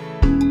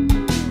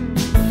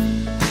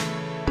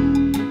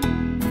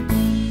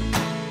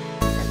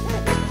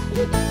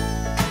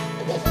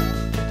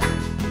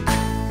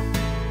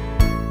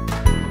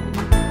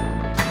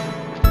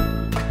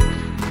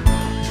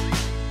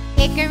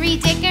 Hickory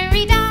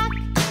dickory dock,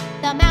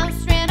 the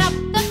mouse ran up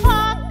the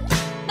clock.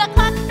 The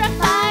clock struck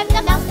five,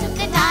 the mouse took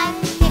a dive.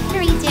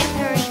 Hickory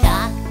dickory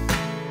dock.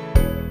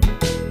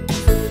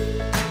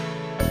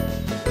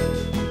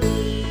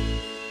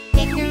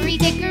 Hickory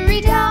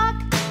dickory dock,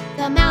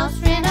 the mouse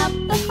ran up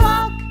the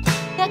clock.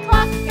 The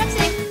clock struck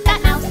six,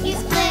 that mouse he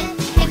split.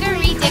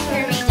 Hickory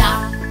dickory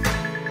dock.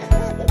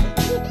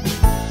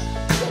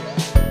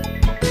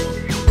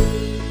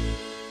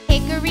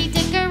 Hickory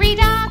dickory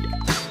dock,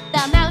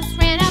 the mouse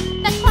ran up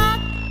the clock.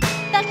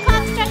 The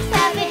clock struck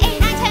 7, 8,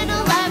 9, 10,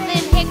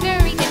 11.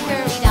 Hickory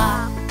dickory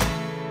dock.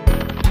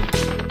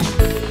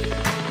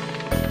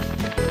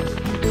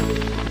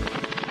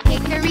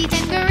 Hickory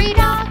dickory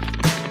dock,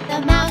 the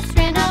mouse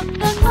ran up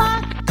the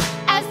clock.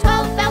 As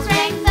 12 bells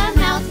rang, the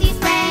mouse he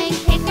sprang.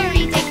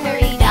 Hickory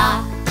dickory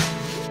dock.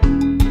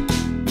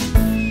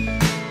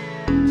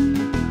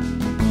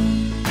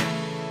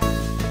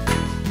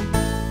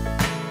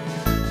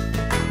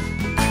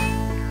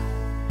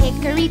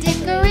 Hickory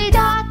dickory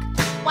dock,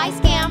 why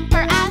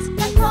scamper? Asked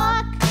the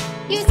clock.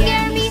 You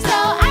scare me so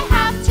I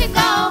have to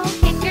go.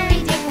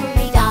 Hickory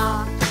dickory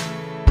dock.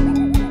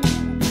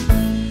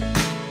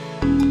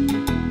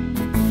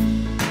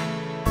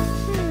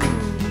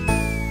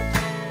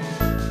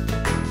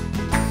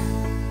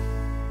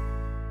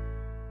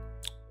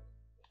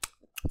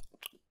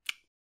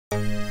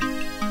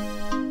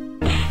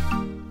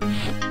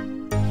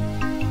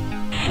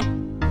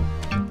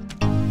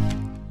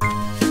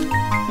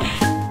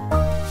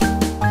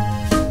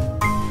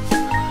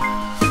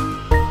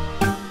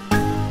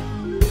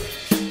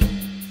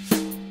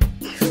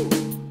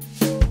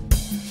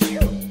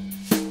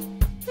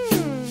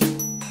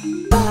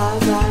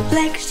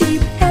 Black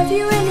sheep, have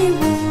you any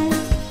wool?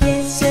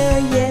 Yes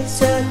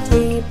sir,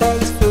 3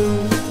 bags full.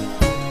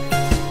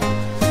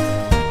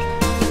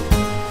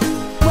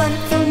 One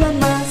for my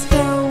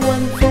master,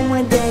 one for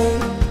my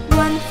dame,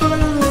 one for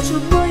the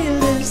little boy who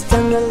lives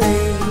down the lane.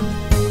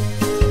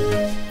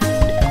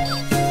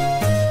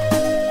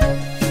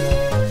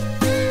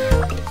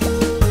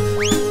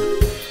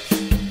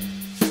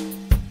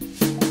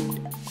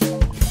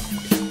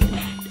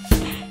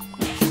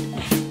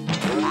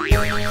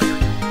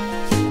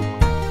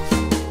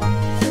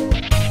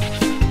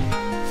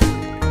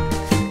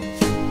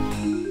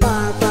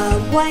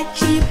 White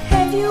sheep,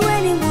 have you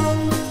any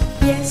wool?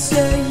 Yes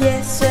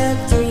sir,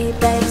 3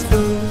 bags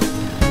full.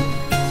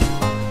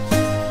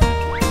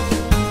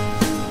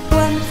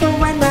 One for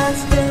my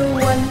master,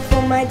 one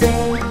for my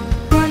dame,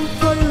 one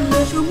for the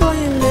little boy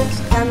who lives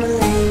down the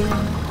lane.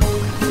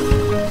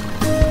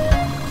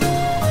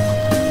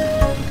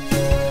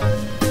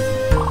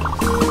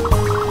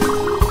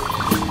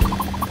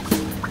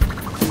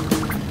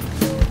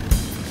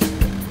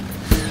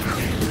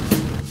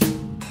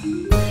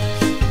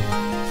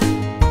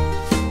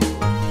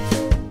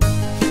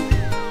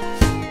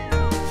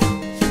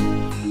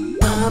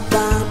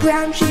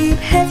 Brown sheep,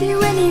 have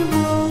you any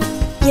wool?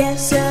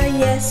 Yes sir,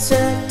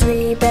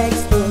 3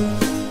 bags full.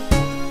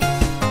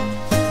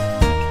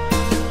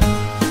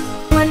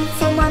 One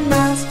for my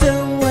master,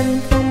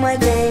 one for my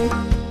dame,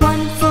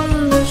 one for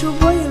the little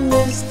boy who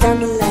lives down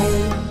the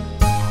lane.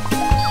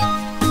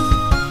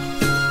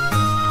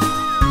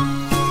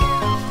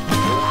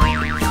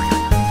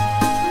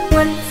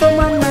 One for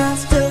my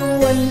master,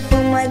 one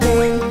for my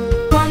dame,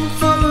 one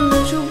for the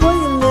little boy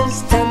who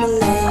lives down the lane.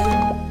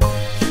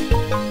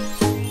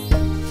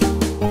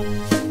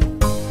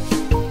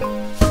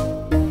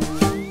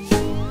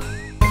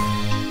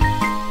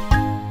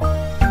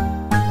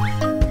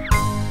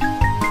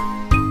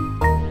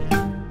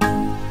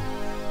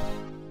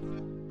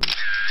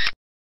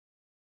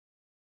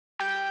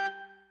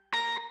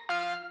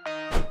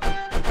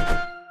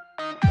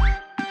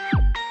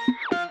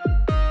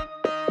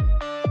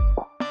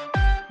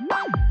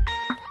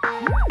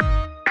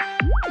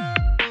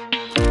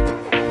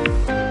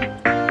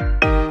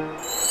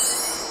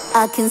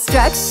 A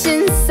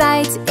construction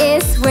site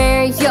is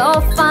where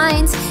you'll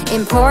find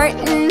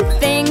important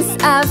things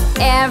of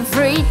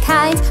every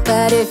kind.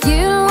 But if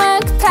you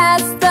look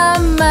past the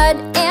mud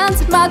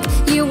and muck,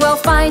 you will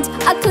find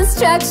a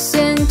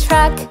construction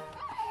truck.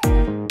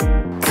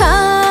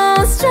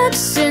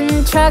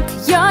 Construction truck,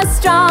 you're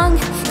strong.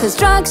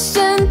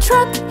 Construction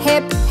truck,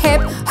 hip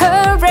hip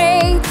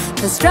hooray.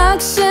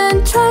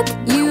 Construction truck,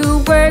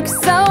 you work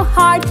so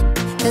hard.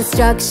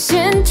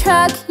 Construction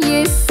truck,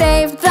 you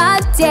save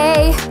the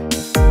day.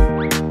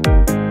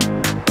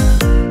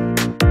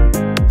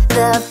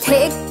 The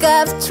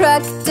pickup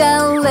truck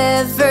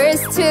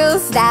delivers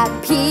tools that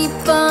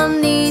people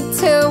need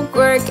to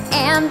work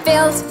and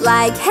build,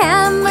 like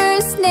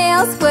hammers,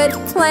 nails, wood,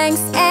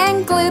 planks,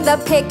 and glue. The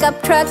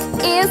pickup truck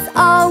is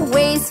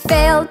always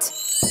filled.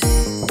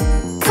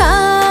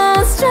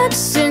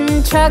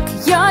 Construction truck,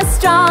 you're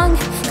strong.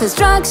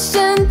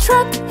 Construction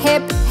truck,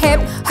 hip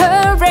hip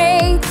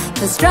hooray.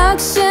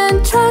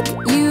 Construction truck,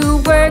 you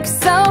work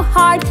so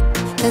hard.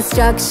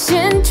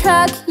 Construction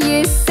truck,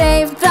 you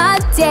save the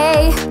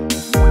day.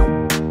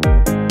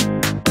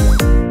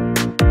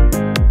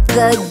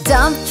 The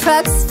dump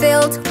truck's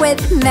filled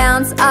with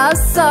mounds of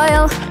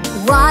soil.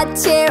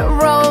 Watch it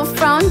roll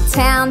from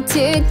town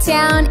to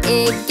town.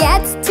 It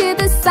gets to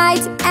the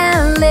site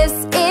and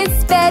lifts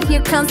its bed.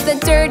 Here comes the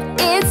dirt,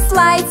 it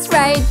slides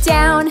right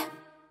down.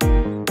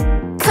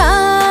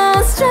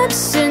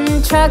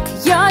 Construction truck,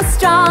 you're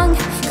strong.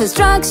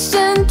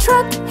 Construction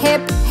truck,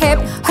 hip hip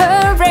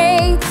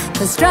hooray.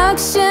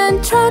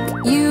 Construction truck,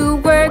 you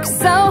work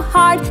so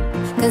hard.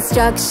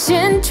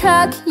 Construction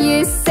truck,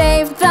 you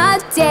save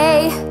the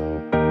day.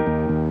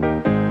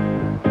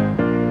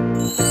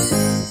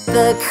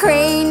 The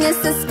crane is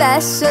a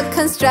special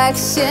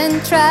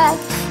construction truck.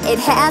 It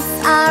has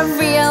a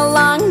real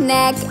long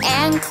neck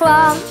and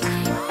claw.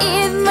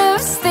 It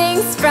moves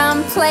things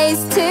from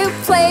place to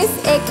place.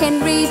 It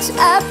can reach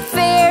up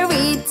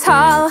very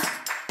tall.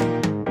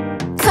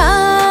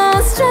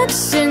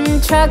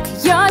 Construction truck,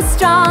 you're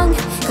strong.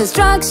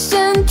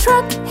 Construction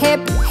truck,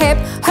 hip hip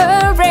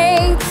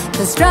hooray.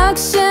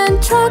 Construction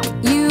truck,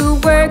 you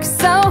work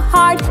so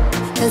hard.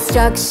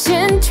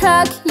 Construction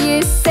truck,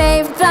 you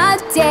save the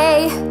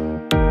day.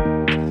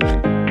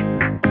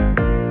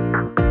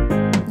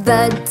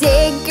 The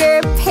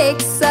digger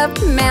picks up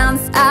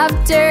mounds of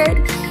dirt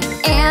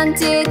and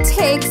it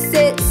takes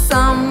it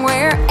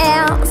somewhere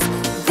else.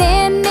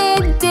 Then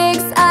it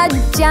digs a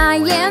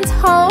giant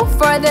hole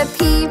for the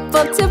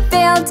people to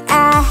build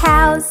a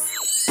house.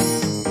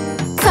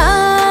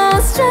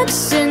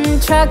 Construction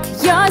truck,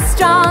 you're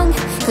strong.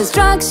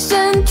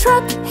 Construction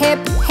truck, hip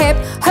hip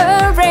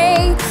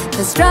hooray.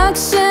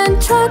 Construction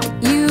truck,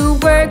 you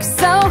work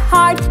so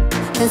hard.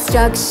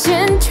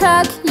 Construction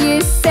truck,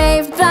 you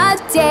save the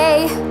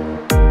day.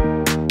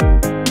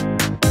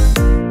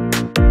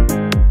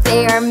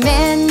 There are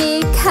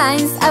many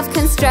kinds of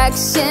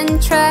construction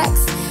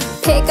trucks: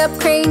 pickup,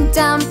 crane,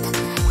 dump,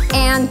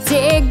 and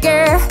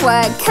digger.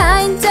 What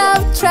kind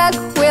of truck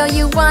will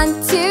you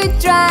want to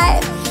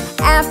drive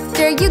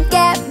after you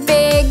get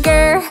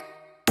bigger?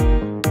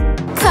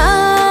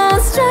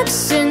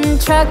 Construction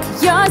truck,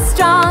 you're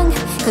strong.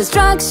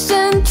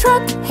 Construction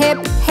truck,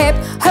 hip hip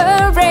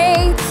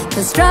hooray.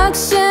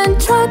 Construction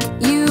truck,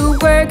 you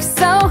work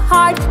so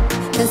hard.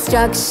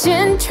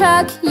 Construction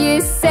truck,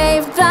 you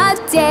save the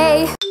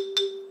day.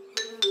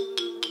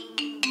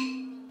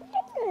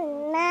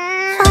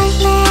 Five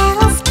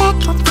little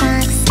speckled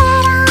frogs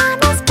sat on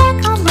a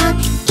speckled log,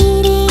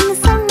 eating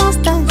some most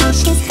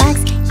delicious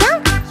bugs. Yum,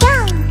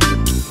 yum!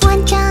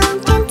 One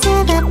jumped into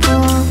the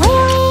pool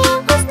where it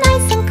was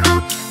nice and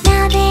cool.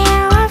 Now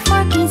there are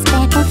 4 green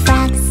speckled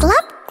frogs.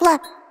 Glub,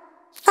 glub!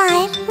 5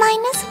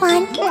 minus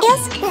 1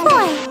 is 4.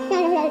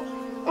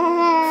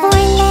 4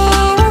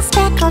 little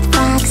speckled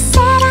frogs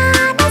sat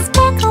on a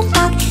speckled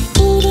log,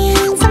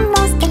 eating some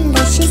most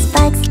delicious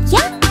bugs.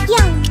 Yum,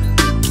 yum!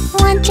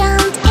 One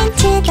jumped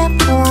into the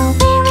pool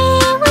where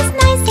it was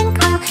nice and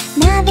cool.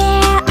 Now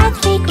there are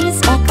 3 green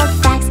speckled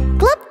frogs.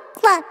 Glub,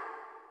 glub!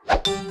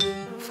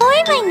 4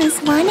 minus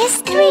 1 is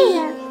 3.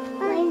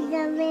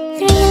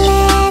 3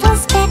 little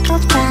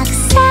speckled frogs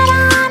sat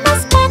on a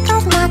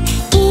speckled log,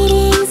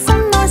 eating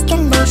some most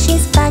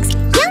delicious bugs.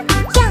 Yum,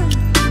 yum!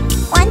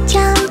 One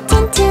jumped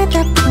into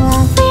the pool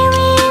where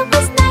it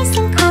was nice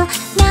and cool.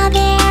 Now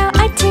there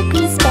are 2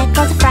 green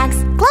speckled frogs.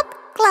 Glub,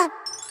 glub!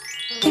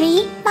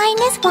 3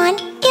 minus 1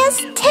 is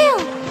 2.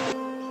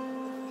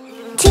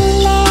 2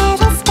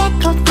 little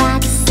speckled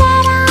frogs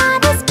sat on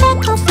a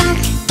speckled log,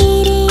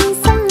 eating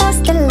some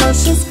most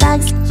delicious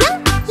bugs. Yum,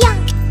 yum!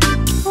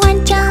 One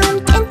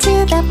jumped into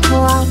the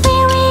pool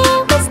where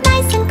it was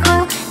nice and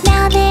cool.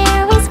 Now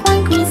there is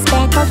 1 green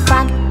speckled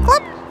frog.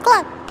 Glub,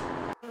 glub!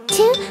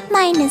 2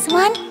 minus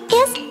 1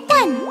 is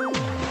 1.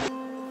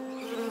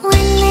 1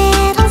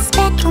 little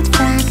speckled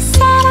frog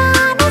sat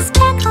on a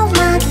speckled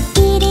log,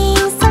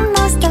 eating some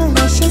most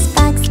delicious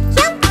bugs.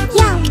 Yum,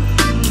 yum!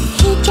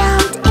 He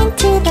jumped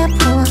into the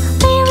pool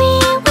where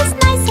it was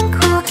nice and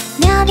cool.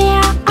 Now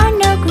there are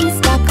no green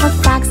speckled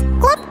frogs.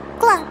 Glub,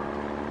 glub!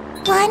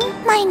 1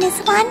 minus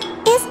 1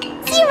 is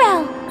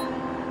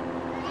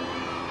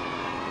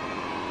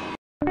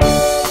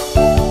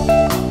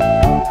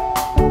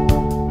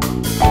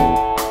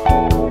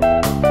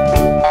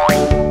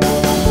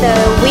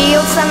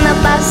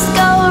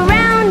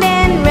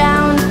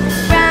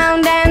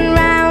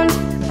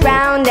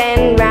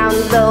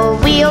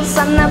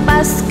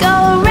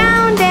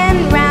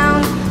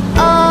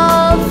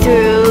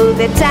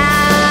the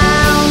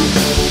town.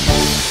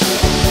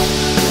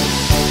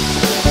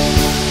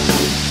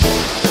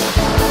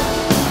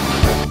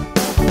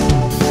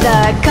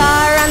 The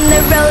car on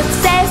the road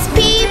says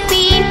beep,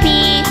 beep,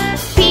 beep,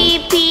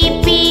 beep,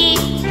 beep, beep,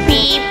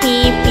 beep,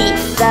 beep, beep.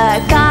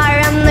 The car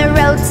on the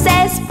road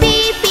says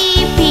beep,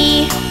 beep,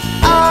 beep,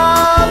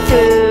 all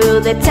through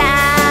the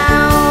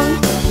town.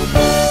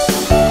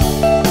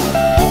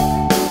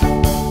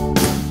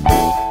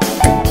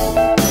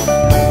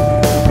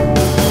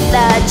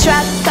 The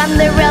truck on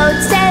the road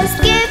says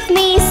give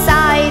me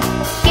side,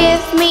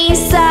 give me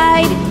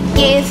side,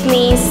 give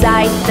me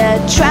side. The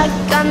truck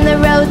on the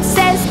road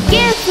says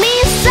give me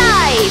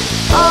side,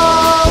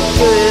 all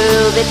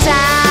through the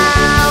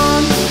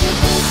town.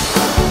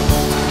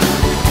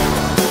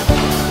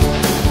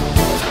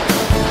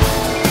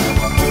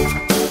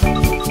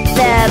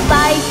 The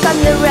bike on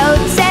the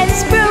road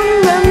says vroom,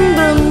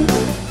 vroom,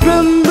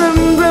 vroom, vroom,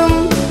 vroom,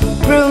 vroom,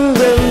 vroom,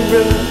 vroom,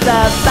 vroom.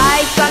 The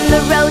bike on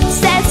the road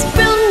says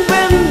vroom,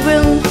 vroom,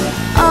 vroom,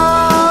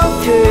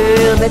 all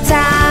through the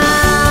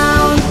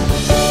town.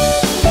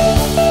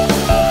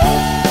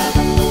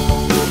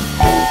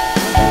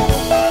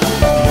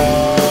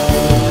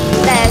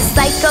 The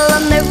cycle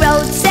on the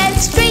road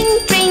says dring,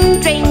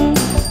 dring, dring,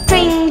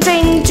 dring,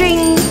 dring,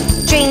 dring,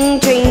 dring,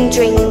 dring,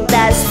 dring.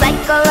 The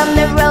cycle on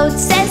the road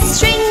says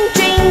string,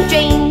 dring,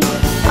 dring,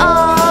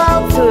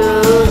 all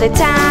through the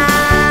town.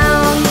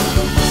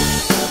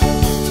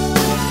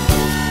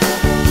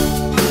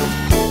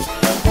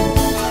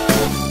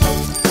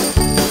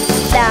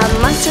 The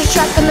monster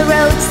truck on the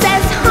road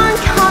says honk,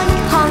 honk,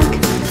 honk,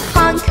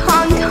 honk,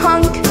 honk,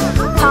 honk,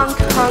 honk,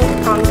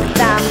 honk, honk.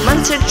 The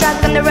monster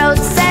truck on the road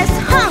says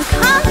honk,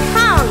 honk,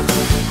 honk,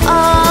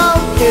 all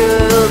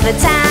through the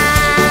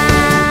town.